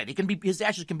plastic. can pot it. His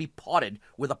ashes can be potted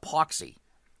with epoxy.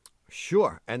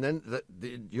 Sure, and then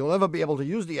you'll never be able to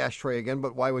use the ashtray again.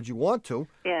 But why would you want to?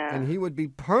 Yeah. And he would be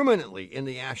permanently in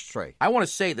the ashtray. I want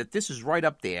to say that this is right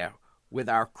up there with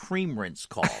our cream rinse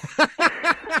call.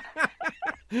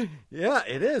 Yeah,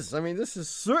 it is. I mean, this is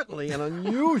certainly an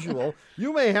unusual.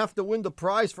 You may have to win the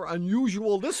prize for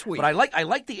unusual this week. But I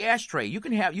like the ashtray. You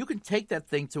can take that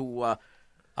thing to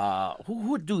who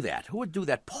would do that? Who would do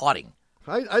that potting?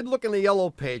 I'd look in the yellow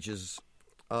pages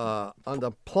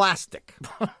under plastic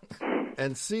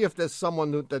and see if there's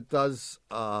someone that does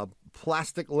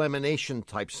plastic lamination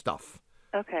type stuff.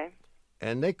 Okay.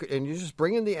 And you just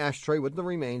bring in the ashtray with the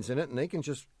remains in it, and they can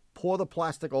just pour the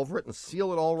plastic over it and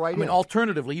seal it all right I mean, in.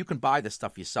 alternatively, you can buy this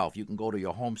stuff yourself. You can go to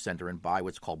your home center and buy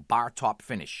what's called bar top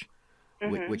finish,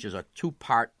 which is a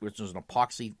which is an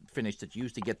epoxy finish that's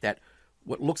used to get that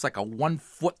what looks like a 1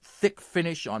 foot thick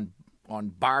finish on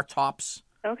bar tops.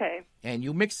 Okay. And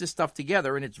you mix this stuff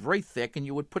together, and it's very thick, and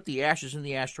you would put the ashes in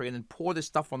the ashtray and then pour this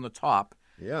stuff on the top.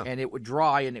 Yeah. And it would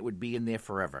dry, and it would be in there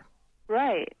forever.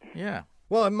 Right. Yeah.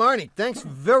 Well, Marni, thanks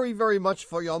very, very much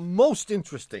for your most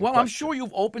interesting Well, question. I'm sure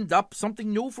you've opened up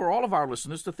something new for all of our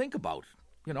listeners to think about.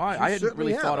 You know, I hadn't certainly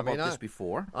really have. thought I about mean, this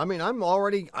before. I mean, I'm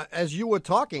already, as you were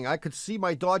talking, I could see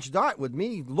my Dodge Dart with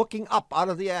me looking up out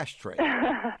of the ashtray.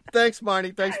 Thanks,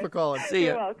 Marni. Thanks for calling. See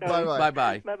You're ya. welcome. Bye-bye.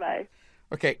 Bye-bye. Bye-bye.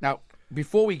 Okay, now,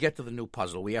 before we get to the new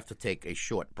puzzle, we have to take a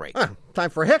short break.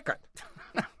 Time for a haircut.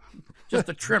 just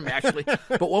the trim, actually.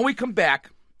 But when we come back,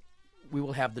 we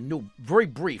will have the new, very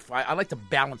brief. I like to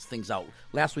balance things out.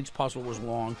 Last week's puzzle was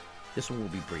long. This one will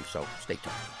be brief, so stay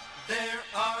tuned. There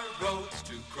are roads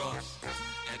to cross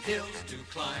and hills to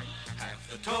climb. Half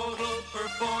the total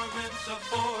performance of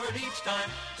Ford each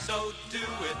time. So do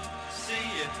it,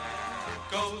 see it,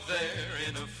 go there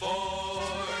in a Ford.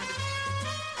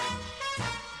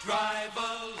 Drive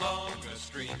along a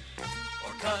stream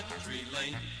or country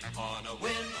lane on a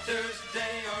winter's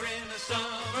day or in a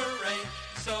summer rain.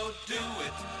 So do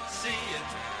it, see it,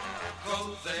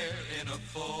 go there in a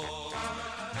Ford.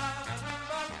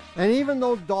 And even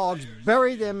though dogs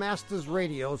bury their masters'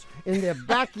 radios in their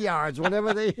backyards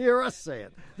whenever they hear us say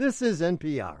it, this is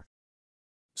NPR.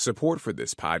 Support for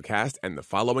this podcast and the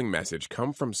following message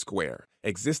come from Square,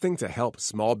 existing to help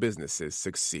small businesses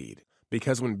succeed.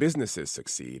 Because when businesses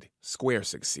succeed, Square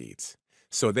succeeds.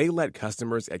 So they let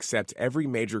customers accept every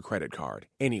major credit card,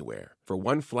 anywhere, for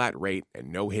one flat rate and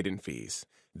no hidden fees.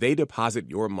 They deposit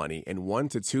your money in 1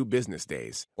 to 2 business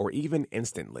days, or even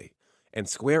instantly. And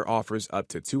Square offers up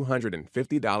to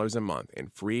 $250 a month in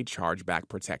free chargeback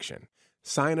protection.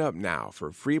 Sign up now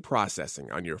for free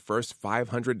processing on your first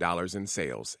 $500 in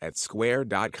sales at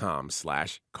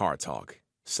square.com/cartalk.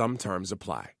 Some terms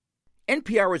apply.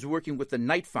 NPR is working with the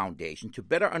Knight Foundation to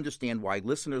better understand why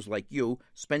listeners like you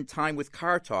spend time with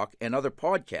Car Talk and other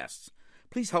podcasts.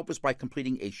 Please help us by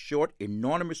completing a short,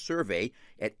 anonymous survey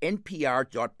at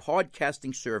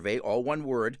npr.podcastingsurvey, all one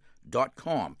word,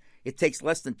 .com. It takes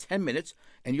less than 10 minutes,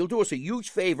 and you'll do us a huge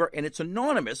favor, and it's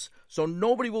anonymous, so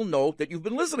nobody will know that you've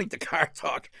been listening to Car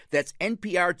Talk. That's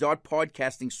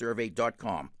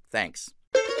npr.podcastingsurvey.com. Thanks.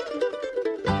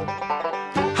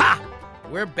 Ha!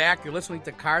 We're back. You're listening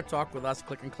to Car Talk with us,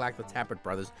 Click and Clack, the Tappert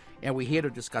Brothers, and we're here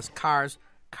to discuss cars,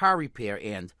 car repair,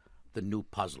 and the new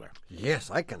puzzler. Yes,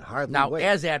 I can hardly wait. Now,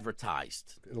 as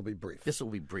advertised, it'll be brief. This will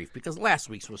be brief because last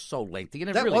week's was so lengthy.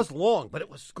 And that really was long, but it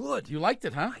was good. You liked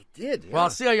it, huh? I did. Yeah. Well, I'll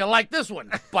see how you like this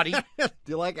one, buddy. Do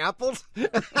you like apples?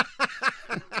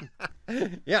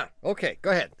 Yeah. Okay,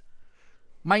 go ahead.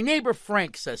 My neighbor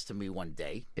Frank says to me one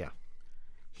day,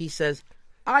 he says,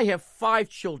 I have 5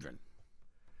 children.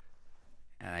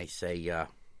 And I say,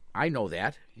 I know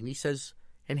that. And he says,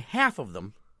 and half of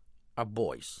them are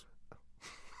boys.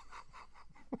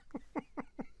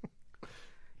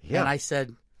 And I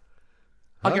said,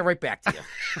 I'll get right back to you.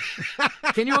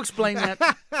 Can you explain that?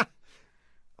 Oh,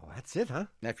 that's it, huh?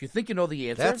 Now, if you think you know the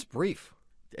answer. That's brief.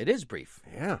 It is brief.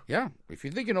 Yeah. Yeah. If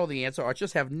you think you know the answer or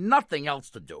just have nothing else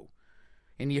to do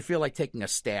and you feel like taking a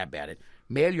stab at it,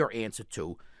 mail your answer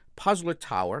to Puzzler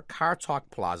Tower, Car Talk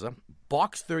Plaza,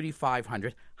 Box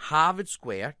 3500, Harvard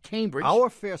Square, Cambridge. Our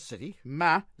fair city.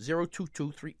 Ma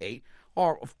 02238.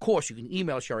 Or, of course, you can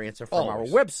email us your answer from our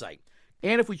website.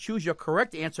 And if we choose your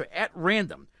correct answer at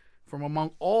random from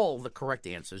among all the correct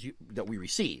answers that we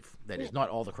receive, that is not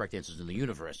all the correct answers in the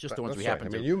universe, just the ones we happen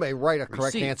to receive. You may write a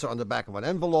correct answer on the back of an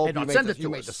envelope. And send it to us. You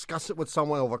may discuss it with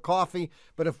someone over coffee.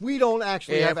 But if we don't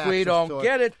actually have access to it. If we don't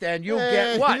get it, then you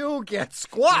get what? You get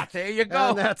squat. There you go.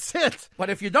 And that's it.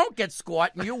 But if you don't get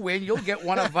squat and you win, you'll get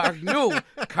one of our new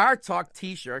Car Talk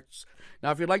T-shirts. Now,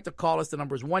 if you'd like to call us, the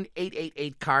number is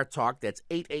 1-888-CAR-TALK. That's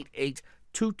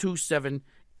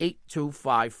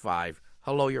 888-227-8255.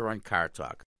 Hello, you're on Car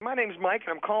Talk. My name's Mike,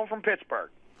 and I'm calling from Pittsburgh.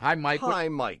 Hi, Mike. Hi,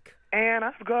 Mike. And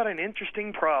I've got an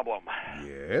interesting problem.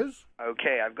 Yes?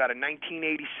 Okay, I've got a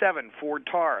 1987 Ford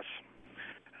Taurus.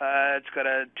 It's got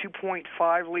a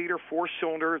 2.5-liter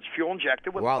 4-cylinder. It's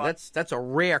fuel-injected. Wow, that's a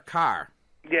rare car.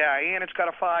 Yeah, and it's got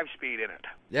a 5-speed in it.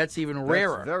 That's even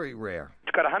rarer. That's very rare.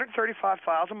 It's got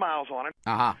 135,000 miles on it.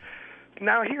 Uh-huh.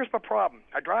 Now, here's my problem.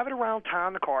 I drive it around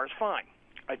town. The car is fine.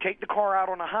 I take the car out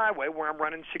on the highway where I'm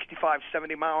running 65,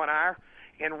 70 mile an hour,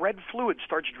 and red fluid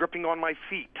starts dripping on my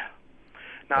feet.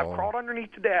 Now, I've crawled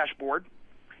underneath the dashboard,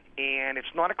 and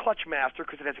it's not a clutch master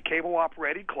because it has a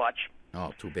cable-operated clutch.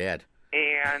 Oh, too bad.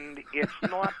 And it's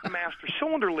not the master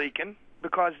cylinder leaking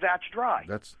because that's dry.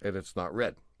 And it's not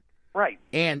red. Right.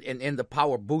 And the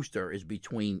power booster is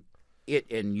between it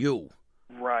and you.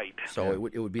 Right. So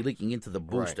it would be leaking into the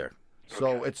booster. Right.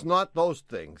 So it's not those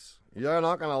things. You're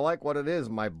not going to like what it is,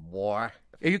 my boy.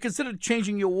 You considered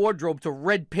changing your wardrobe to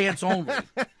red pants only.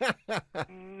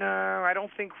 No, I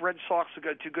don't think red socks will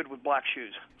go too good with black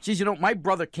shoes. Geez, my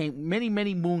brother came many,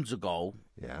 many moons ago.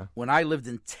 Yeah. When I lived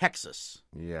in Texas.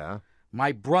 Yeah.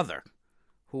 My brother,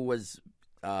 who was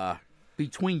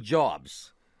between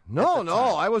jobs.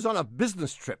 No, I was on a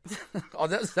business trip. Oh,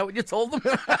 is that what you told him?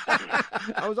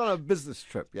 I was on a business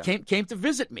trip, yeah. Came to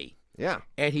visit me. Yeah.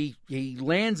 And he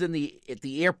lands at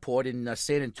the airport in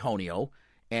San Antonio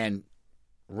and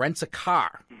rents a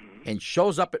car and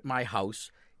shows up at my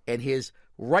house and his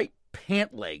right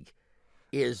pant leg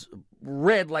is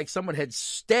red like someone had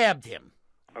stabbed him.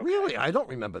 Really? I don't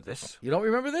remember this. You don't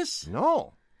remember this?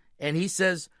 No. And he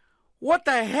says, what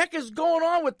the heck is going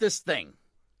on with this thing?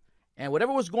 And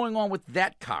whatever was going on with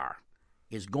that car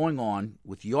is going on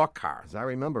with your car. As I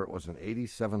remember, it was an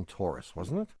 87 Taurus,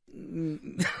 wasn't it?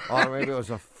 Or maybe it was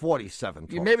a 47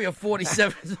 Taurus. Maybe a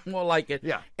 47 is more like it.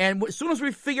 Yeah. And as soon as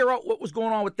we figure out what was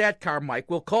going on with that car, Mike,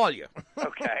 we'll call you.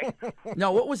 Okay.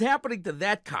 Now, what was happening to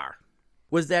that car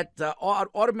was that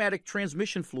automatic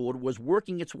transmission fluid was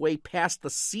working its way past the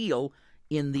seal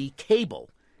in the cable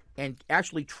and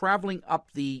actually traveling up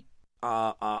the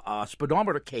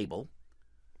speedometer cable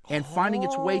and finding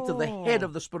its way to the head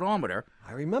of the speedometer.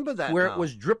 I remember that where now. it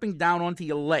was dripping down onto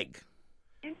your leg.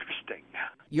 Interesting.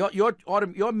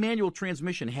 Your manual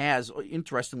transmission has,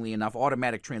 interestingly enough,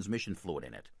 automatic transmission fluid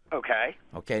in it. Okay.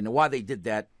 Okay, now why they did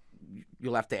that,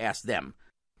 you'll have to ask them.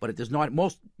 But it does not.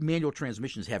 Most manual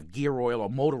transmissions have gear oil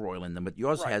or motor oil in them, but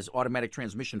yours has automatic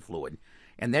transmission fluid,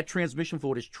 and that transmission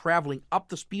fluid is traveling up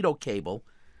the speedo cable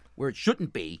where it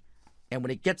shouldn't be, and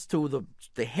when it gets to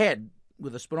the head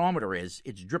where the speedometer is,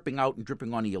 it's dripping out and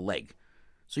dripping onto your leg.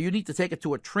 So you need to take it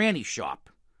to a tranny shop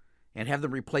and have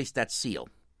them replace that seal.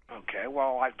 Okay,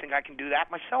 well, I think I can do that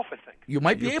myself, I think. You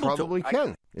might be able to. You probably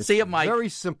can. See you, Mike. Very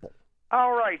simple.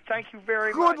 All right, thank you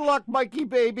very much. Good luck, Mikey,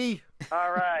 baby.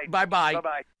 All right. Bye-bye.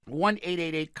 Bye-bye.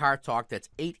 1-888-CAR-TALK. That's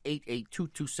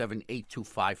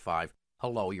 888-227-8255.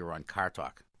 Hello, you're on Car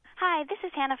Talk. Hi, this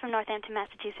is Hannah from Northampton,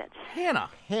 Massachusetts. Hannah.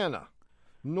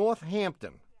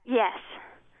 Northampton. Yes.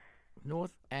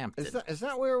 Northampton. Is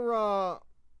that where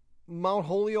Mount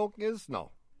Holyoke is?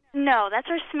 No. No, that's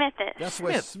where Smith is. That's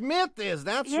where Smith is.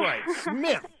 That's right.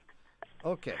 Smith.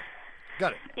 Okay.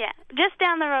 Got it. Yeah, just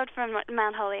down the road from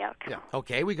Mount Holyoke. Yeah.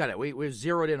 Okay, we got it. We're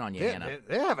zeroed in on you, Hannah.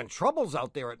 They're having troubles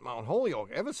out there at Mount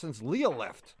Holyoke ever since Leah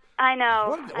left. I know.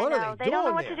 What I know. are they don't know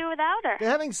doing what there? to do without her. They're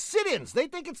having sit-ins. They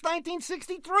think it's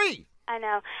 1963. I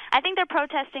know. I think they're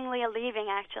protesting Leah leaving,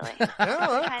 actually.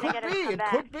 Yeah, Trying to get her to come it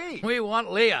back. could be. We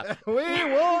want Leah. We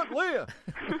want Leah.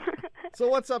 So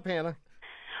what's up, Hannah?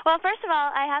 Well, first of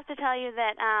all, I have to tell you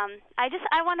that I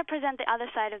want to present the other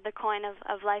side of the coin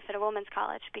of life at a women's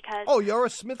college because... Oh, you're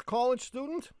a Smith College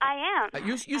student? I am.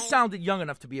 You sounded young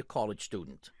enough to be a college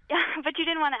student. Yeah, but you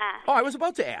didn't want to ask. Oh, I was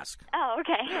about to ask. Oh,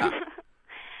 okay. Yeah.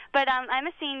 But I'm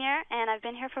a senior, and I've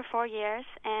been here for 4 years,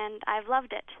 and I've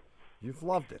loved it. You've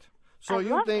loved it. So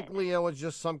you think Leah was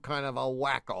just some kind of a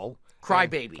wacko.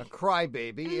 Crybaby. A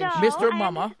crybaby. No, Mr.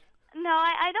 Mama. No,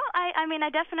 I don't. I mean, I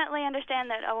definitely understand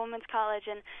that a women's college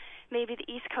and maybe the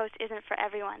East Coast isn't for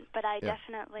everyone, but I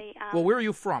definitely... well, where are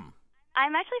you from?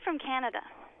 I'm actually from Canada.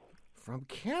 From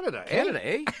Canada, Canada,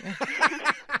 eh?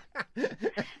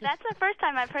 That's the first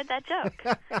time I've heard that joke.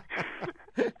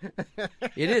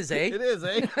 It is, eh? It is,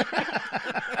 eh?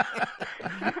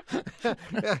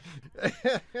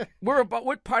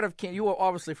 What part of Canada? You are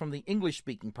obviously from the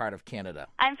English-speaking part of Canada.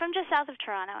 I'm from just south of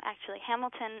Toronto, actually,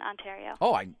 Hamilton, Ontario.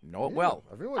 Oh, I know it well.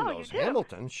 Everyone knows you do?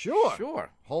 Hamilton, sure.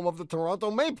 Sure. Home of the Toronto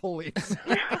Maple Leafs.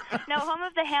 No, home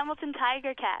of the Hamilton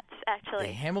Tiger Cats, actually.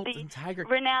 The Hamilton Tiger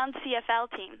Cats. Renowned CFL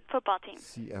team, football team.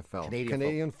 CFL,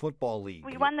 Canadian Football League.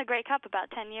 We won the Grey Cup about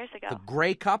 10 years ago. The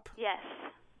Grey Cup? Yes.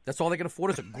 That's all they can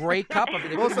afford is a Grey Cup? I mean,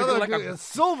 they Most couldn't do other like a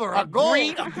silver, a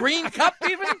gold. A green cup,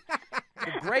 even?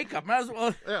 The Grey Cup. Might as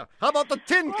well. Yeah. How about the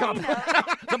tin cup?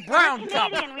 The brown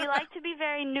cup. Canadian, we like to be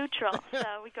very neutral,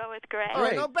 so we go with gray. All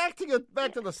right, now back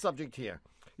to the subject here.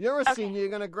 You're a senior. You're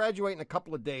going to graduate in a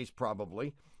couple of days,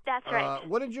 probably. That's right.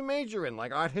 What did you major in?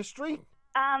 Like art history?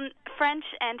 French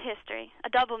and history, a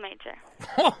double major.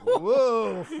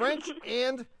 Whoa, French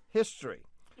and history.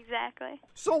 Exactly.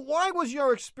 So why was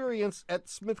your experience at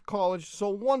Smith College so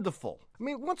wonderful? I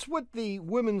mean, what's with the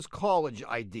women's college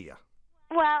idea?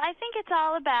 Well, I think it's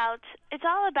all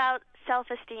about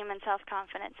self-esteem and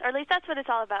self-confidence, or at least that's what it's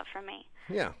all about for me.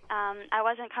 Yeah. I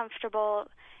wasn't comfortable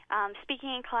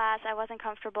speaking in class. I wasn't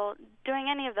comfortable doing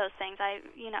any of those things.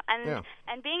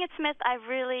 And being at Smith, I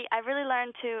really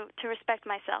learned to respect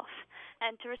myself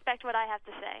and to respect what I have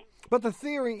to say. But the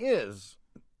theory is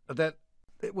that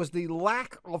it was the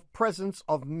lack of presence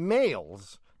of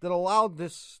males that allowed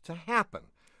this to happen.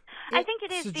 I think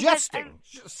it is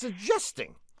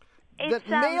suggesting that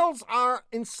males are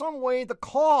in some way the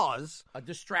cause. A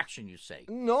distraction, you say?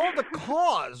 No, the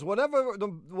cause, whatever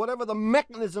the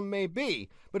mechanism may be,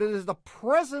 but it is the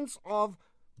presence of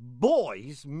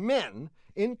boys, men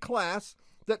in class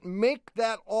that make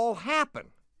that all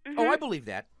happen. Mm-hmm. Oh, I believe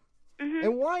that. Mm-hmm.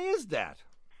 And why is that?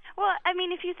 Well, I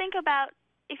mean, if you think about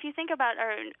if you think about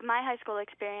my high school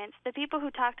experience, the people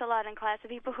who talked a lot in class, the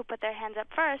people who put their hands up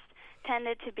first,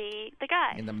 tended to be the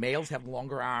guys. And the males have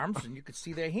longer arms, and you could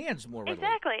see their hands more readily.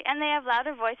 Exactly, and they have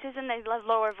louder voices, and they have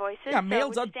lower voices. Yeah,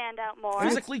 males so it are would stand out more.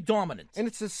 physically dominant. And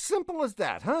it's as simple as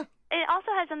that, huh? It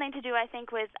also has something to do, I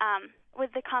think, with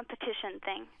the competition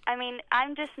thing. I mean,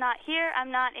 I'm just not here.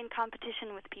 I'm not in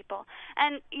competition with people.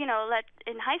 And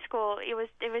in high school, it was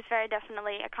very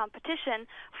definitely a competition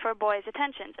for boys'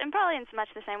 attentions, and probably in much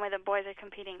the same way that boys are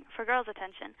competing for girls'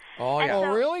 attention. Oh yeah.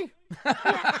 Oh really? Yeah.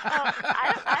 Well,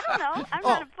 I don't know. I'm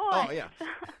not a boy. Oh yeah.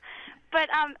 But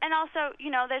and also,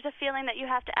 there's a feeling that you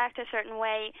have to act a certain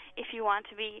way if you want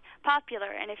to be popular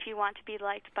and if you want to be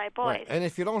liked by boys. Right. And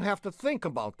if you don't have to think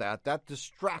about that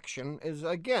distraction is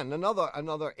again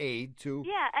another aid to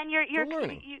and you're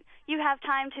learning. You have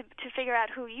time to figure out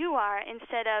who you are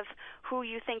instead of who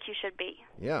you think you should be.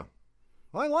 Yeah,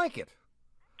 I like it.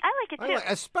 I like it too.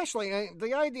 Especially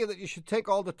the idea that you should take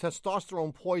all the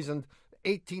testosterone poisoned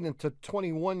 18 to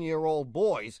 21-year-old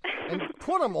boys and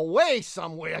put them away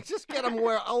somewhere. Just get them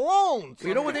alone.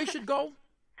 You know where they should go?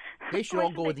 They should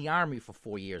all go in the Army for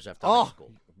 4 years after high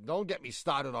school. Don't get me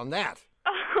started on that.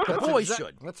 The boys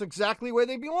should. That's exactly where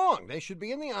they belong. They should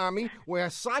be in the Army where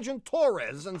Sergeant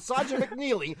Torres and Sergeant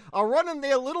McNeely are running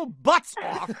their little butts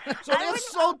off, so they're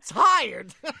so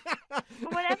tired.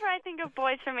 Whenever I think of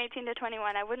boys from 18 to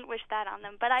 21, I wouldn't wish that on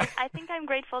them. But I think I'm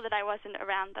grateful that I wasn't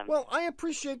around them. Well, I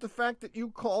appreciate the fact that you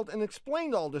called and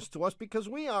explained all this to us because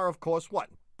we are, of course, what?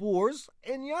 Boors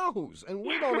and yahoos, and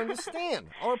we don't understand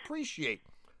or appreciate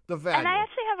the value. And I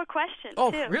actually have a question,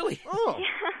 Oh, too. really? Oh.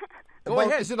 Go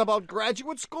ahead. Is it about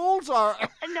graduate schools or?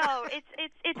 No,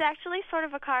 it's actually sort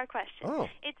of a car question. Oh.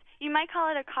 You might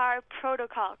call it a car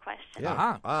protocol question. Yeah.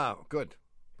 Uh-huh. Ah, good.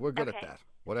 We're good Okay. at that.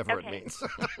 Whatever it Okay. means.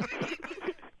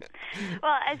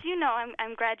 Well, as you know,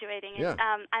 I'm graduating, and Yeah.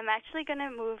 I'm actually going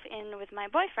to move in with my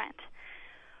boyfriend,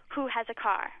 who has a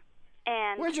car.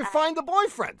 And Where'd you find the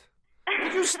boyfriend?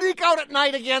 Did you sneak out at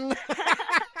night again?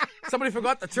 Somebody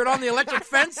forgot to turn on the electric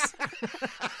fence?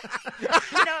 Do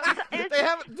they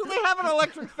have an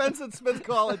electric fence at Smith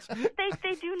College?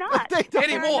 They do not. They don't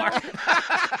Anymore.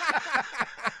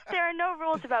 There are no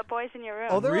rules about boys in your room.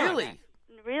 Oh, there Really? are.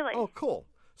 Really? Oh, cool.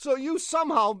 So you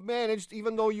somehow managed,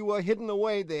 even though you were hidden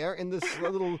away there in this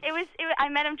little It was. I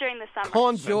met him during the summer.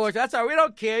 convent. George, that's all right. We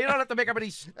don't care. You don't have to make up any.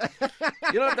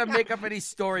 You don't have to make up any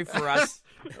story for us.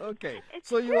 Okay.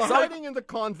 So you were hiding in the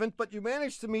convent, but you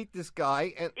managed to meet this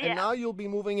guy, and now you'll be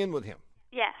moving in with him.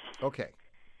 Yes. Okay.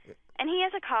 And he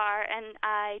has a car, and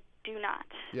I do not.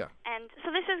 Yeah. And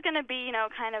so this is going to be,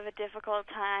 kind of a difficult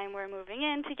time. We're moving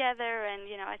in together, and,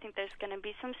 I think there's going to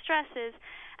be some stresses.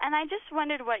 And I just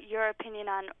wondered what your opinion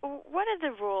on, what are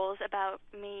the rules about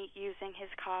me using his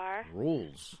car?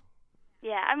 Rules.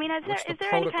 Yeah, I mean, is What's the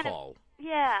there any kind of... protocol?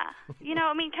 Yeah.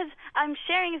 Because I'm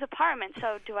sharing his apartment,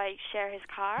 so do I share his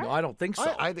car? No, I don't think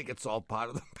so. I think it's all part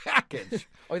of the package.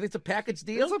 Oh, you think it's a package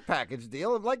deal? It's a package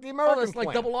deal, like the American Oh, it's like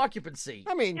plan. double occupancy.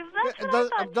 I mean, That's what I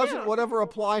thought, doesn't too. whatever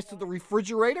applies to the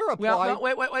refrigerator apply? Well,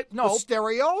 no, wait. No. The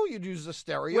stereo, you'd use the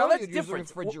stereo. Well, that's you'd different.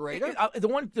 use the refrigerator. The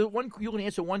one you can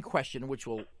answer one question, which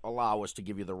will allow us to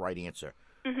give you the right answer.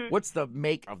 Mm-hmm. What's the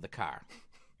make of the car?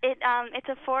 It's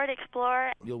a Ford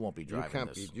Explorer. You won't be driving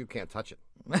this. You can't touch it.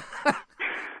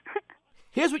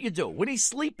 Here's what you do. When he's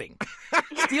sleeping,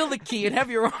 steal the key and have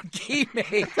your own key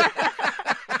made. Well,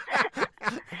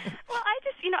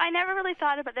 I never really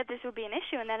thought about that this would be an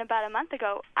issue, and then about a month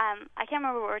ago, I can't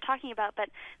remember what we were talking about, but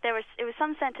it was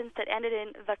some sentence that ended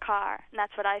in the car, and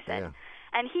that's what I said. Yeah.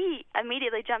 And he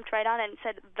immediately jumped right on it and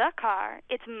said, "The car,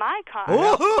 it's my car."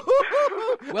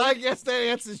 Well, I guess that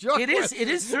answers your question. It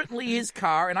is certainly his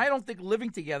car, and I don't think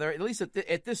living together, at least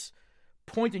at this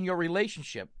point in your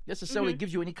relationship, necessarily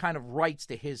gives you any kind of rights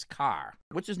to his car.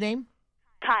 What's his name?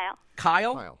 Kyle.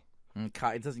 Kyle?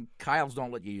 Kyles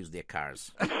don't let you use their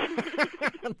cars.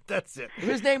 That's it.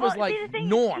 His name was like see, the thing,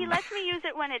 Norm. He lets me use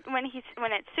it when it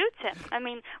suits him. I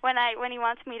mean, when he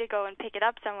wants me to go and pick it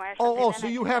up somewhere. Or something, So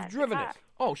you have driven it.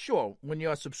 Oh, sure, when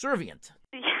you're subservient.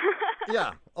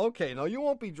 Yeah. Okay. No, you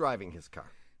won't be driving his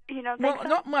car. You don't Well, think so?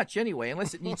 not much anyway,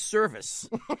 unless it needs service.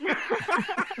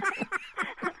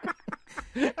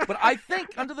 But I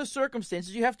think under the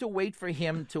circumstances, you have to wait for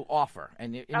him to offer.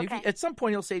 And if at some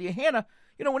point he'll say to you, Hannah,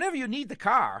 whenever you need the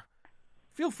car,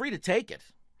 feel free to take it.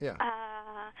 Yeah.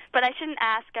 But I shouldn't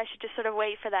ask. I should just sort of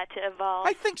wait for that to evolve.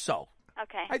 I think so.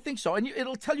 Okay. I think so. And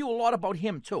it'll tell you a lot about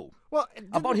him, too. Well,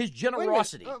 about his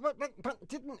generosity. But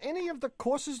didn't any of the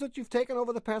courses that you've taken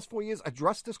over the past 4 years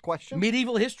address this question?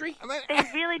 Medieval history? They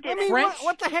really did. I mean, French?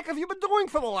 what the heck have you been doing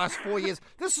for the last 4 years?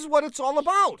 This is what it's all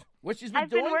about. What she's I've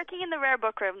been working in the rare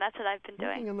book room. That's what I've been doing.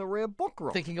 Working in the rare book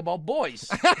room. Thinking about boys.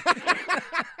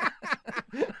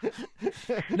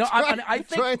 No, I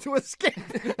think trying to escape,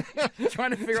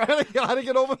 trying to figure out how to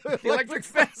get over the electric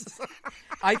fence.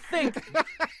 I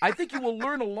think you will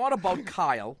learn a lot about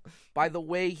Kyle by the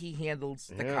way he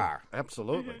handles the car.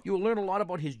 Absolutely. You will learn a lot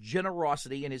about his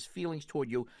generosity and his feelings toward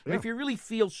you. And if he really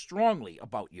feels strongly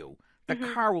about you, the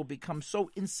car will become so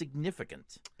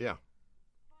insignificant. Yeah.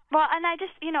 Well, and I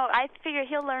just, I figure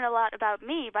he'll learn a lot about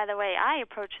me by the way I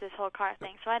approach this whole car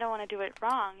thing. So I don't want to do it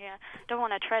wrong. Yeah, don't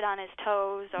want to tread on his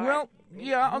toes. Or... Well,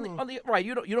 yeah, on the right.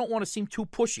 You don't want to seem too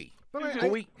pushy. But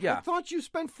I thought you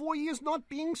spent 4 years not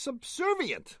being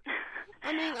subservient.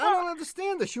 I mean, I don't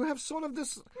understand this. You have sort of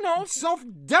this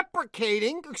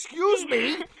self-deprecating, excuse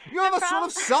me, you have a sort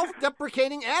of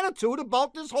self-deprecating attitude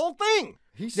about this whole thing.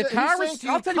 He's saying to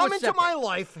you, come into my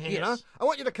life, Hannah. Yes. I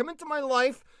want you to come into my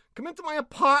life. Come into my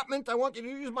apartment. I want you to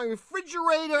use my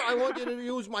refrigerator. I want you to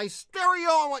use my stereo.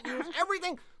 I want you to use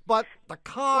everything. But the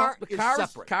car is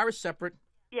separate. Car is separate.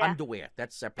 Yeah. Underwear,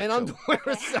 that's separate. And too.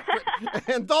 underwear is separate.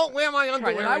 And don't wear my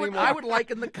underwear anymore. I would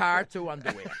liken the car to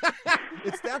underwear.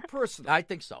 It's that personal. I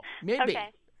think so. Maybe. Okay.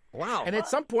 Wow. And at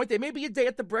some point, there may be a day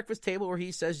at the breakfast table where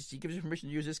he says he gives you permission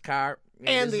to use his car.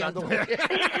 And the underwear.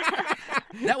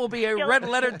 That will be a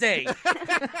red-letter day.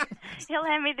 He'll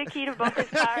hand me the key to both his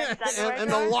cars and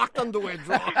the locked underwear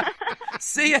drawer.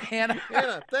 See you, Hannah.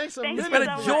 Hannah, thanks a million. It's been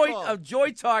a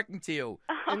joy talking to you.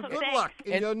 And good luck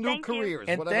in your new careers.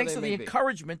 And thanks for the be.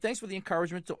 encouragement. Thanks for the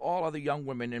encouragement to all other young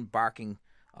women embarking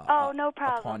no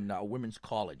problem. upon women's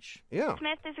college. Yeah.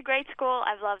 Smith is a great school.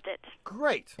 I've loved it.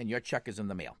 Great. And your check is in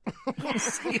the mail.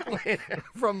 See you later.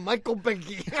 From Michael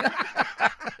Benke.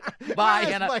 Bye,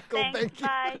 Hannah. Michael Thanks,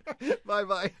 Benke.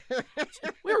 Bye-bye.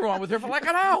 We were on with her for like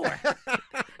an hour.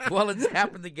 Well, it's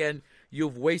happened again.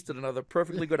 You've wasted another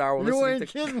perfectly good hour listening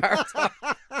to Car Talk.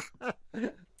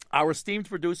 Our esteemed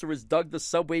producer is Doug the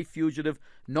Subway Fugitive,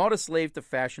 not a slave to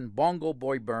fashion, Bongo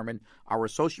Boy Berman. Our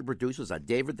associate producers are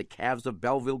David the Calves of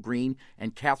Belleville Green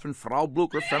and Catherine Frau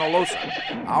Blucher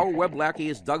Fenolosa. Our web lackey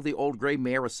is Doug the Old Gray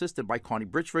Mare, assisted by Connie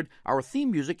Britchford. Our theme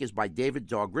music is by David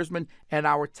Dog Grisman. And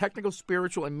our technical,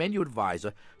 spiritual, and menu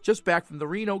advisor, just back from the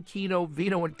Reno, Kino,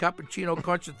 Vino, and Cappuccino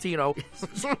Concertino,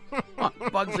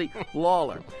 Bugsy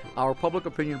Lawler. Our public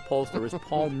opinion pollster is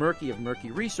Paul Murky of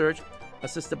Murky Research,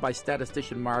 assisted by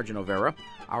statistician Margin Overa.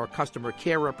 Our customer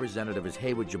care representative is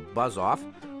Haywood Jabuzzoff.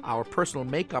 Our personal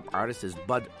makeup artist is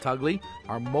Bud Tugley.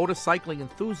 Our motorcycling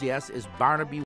enthusiast is Barnaby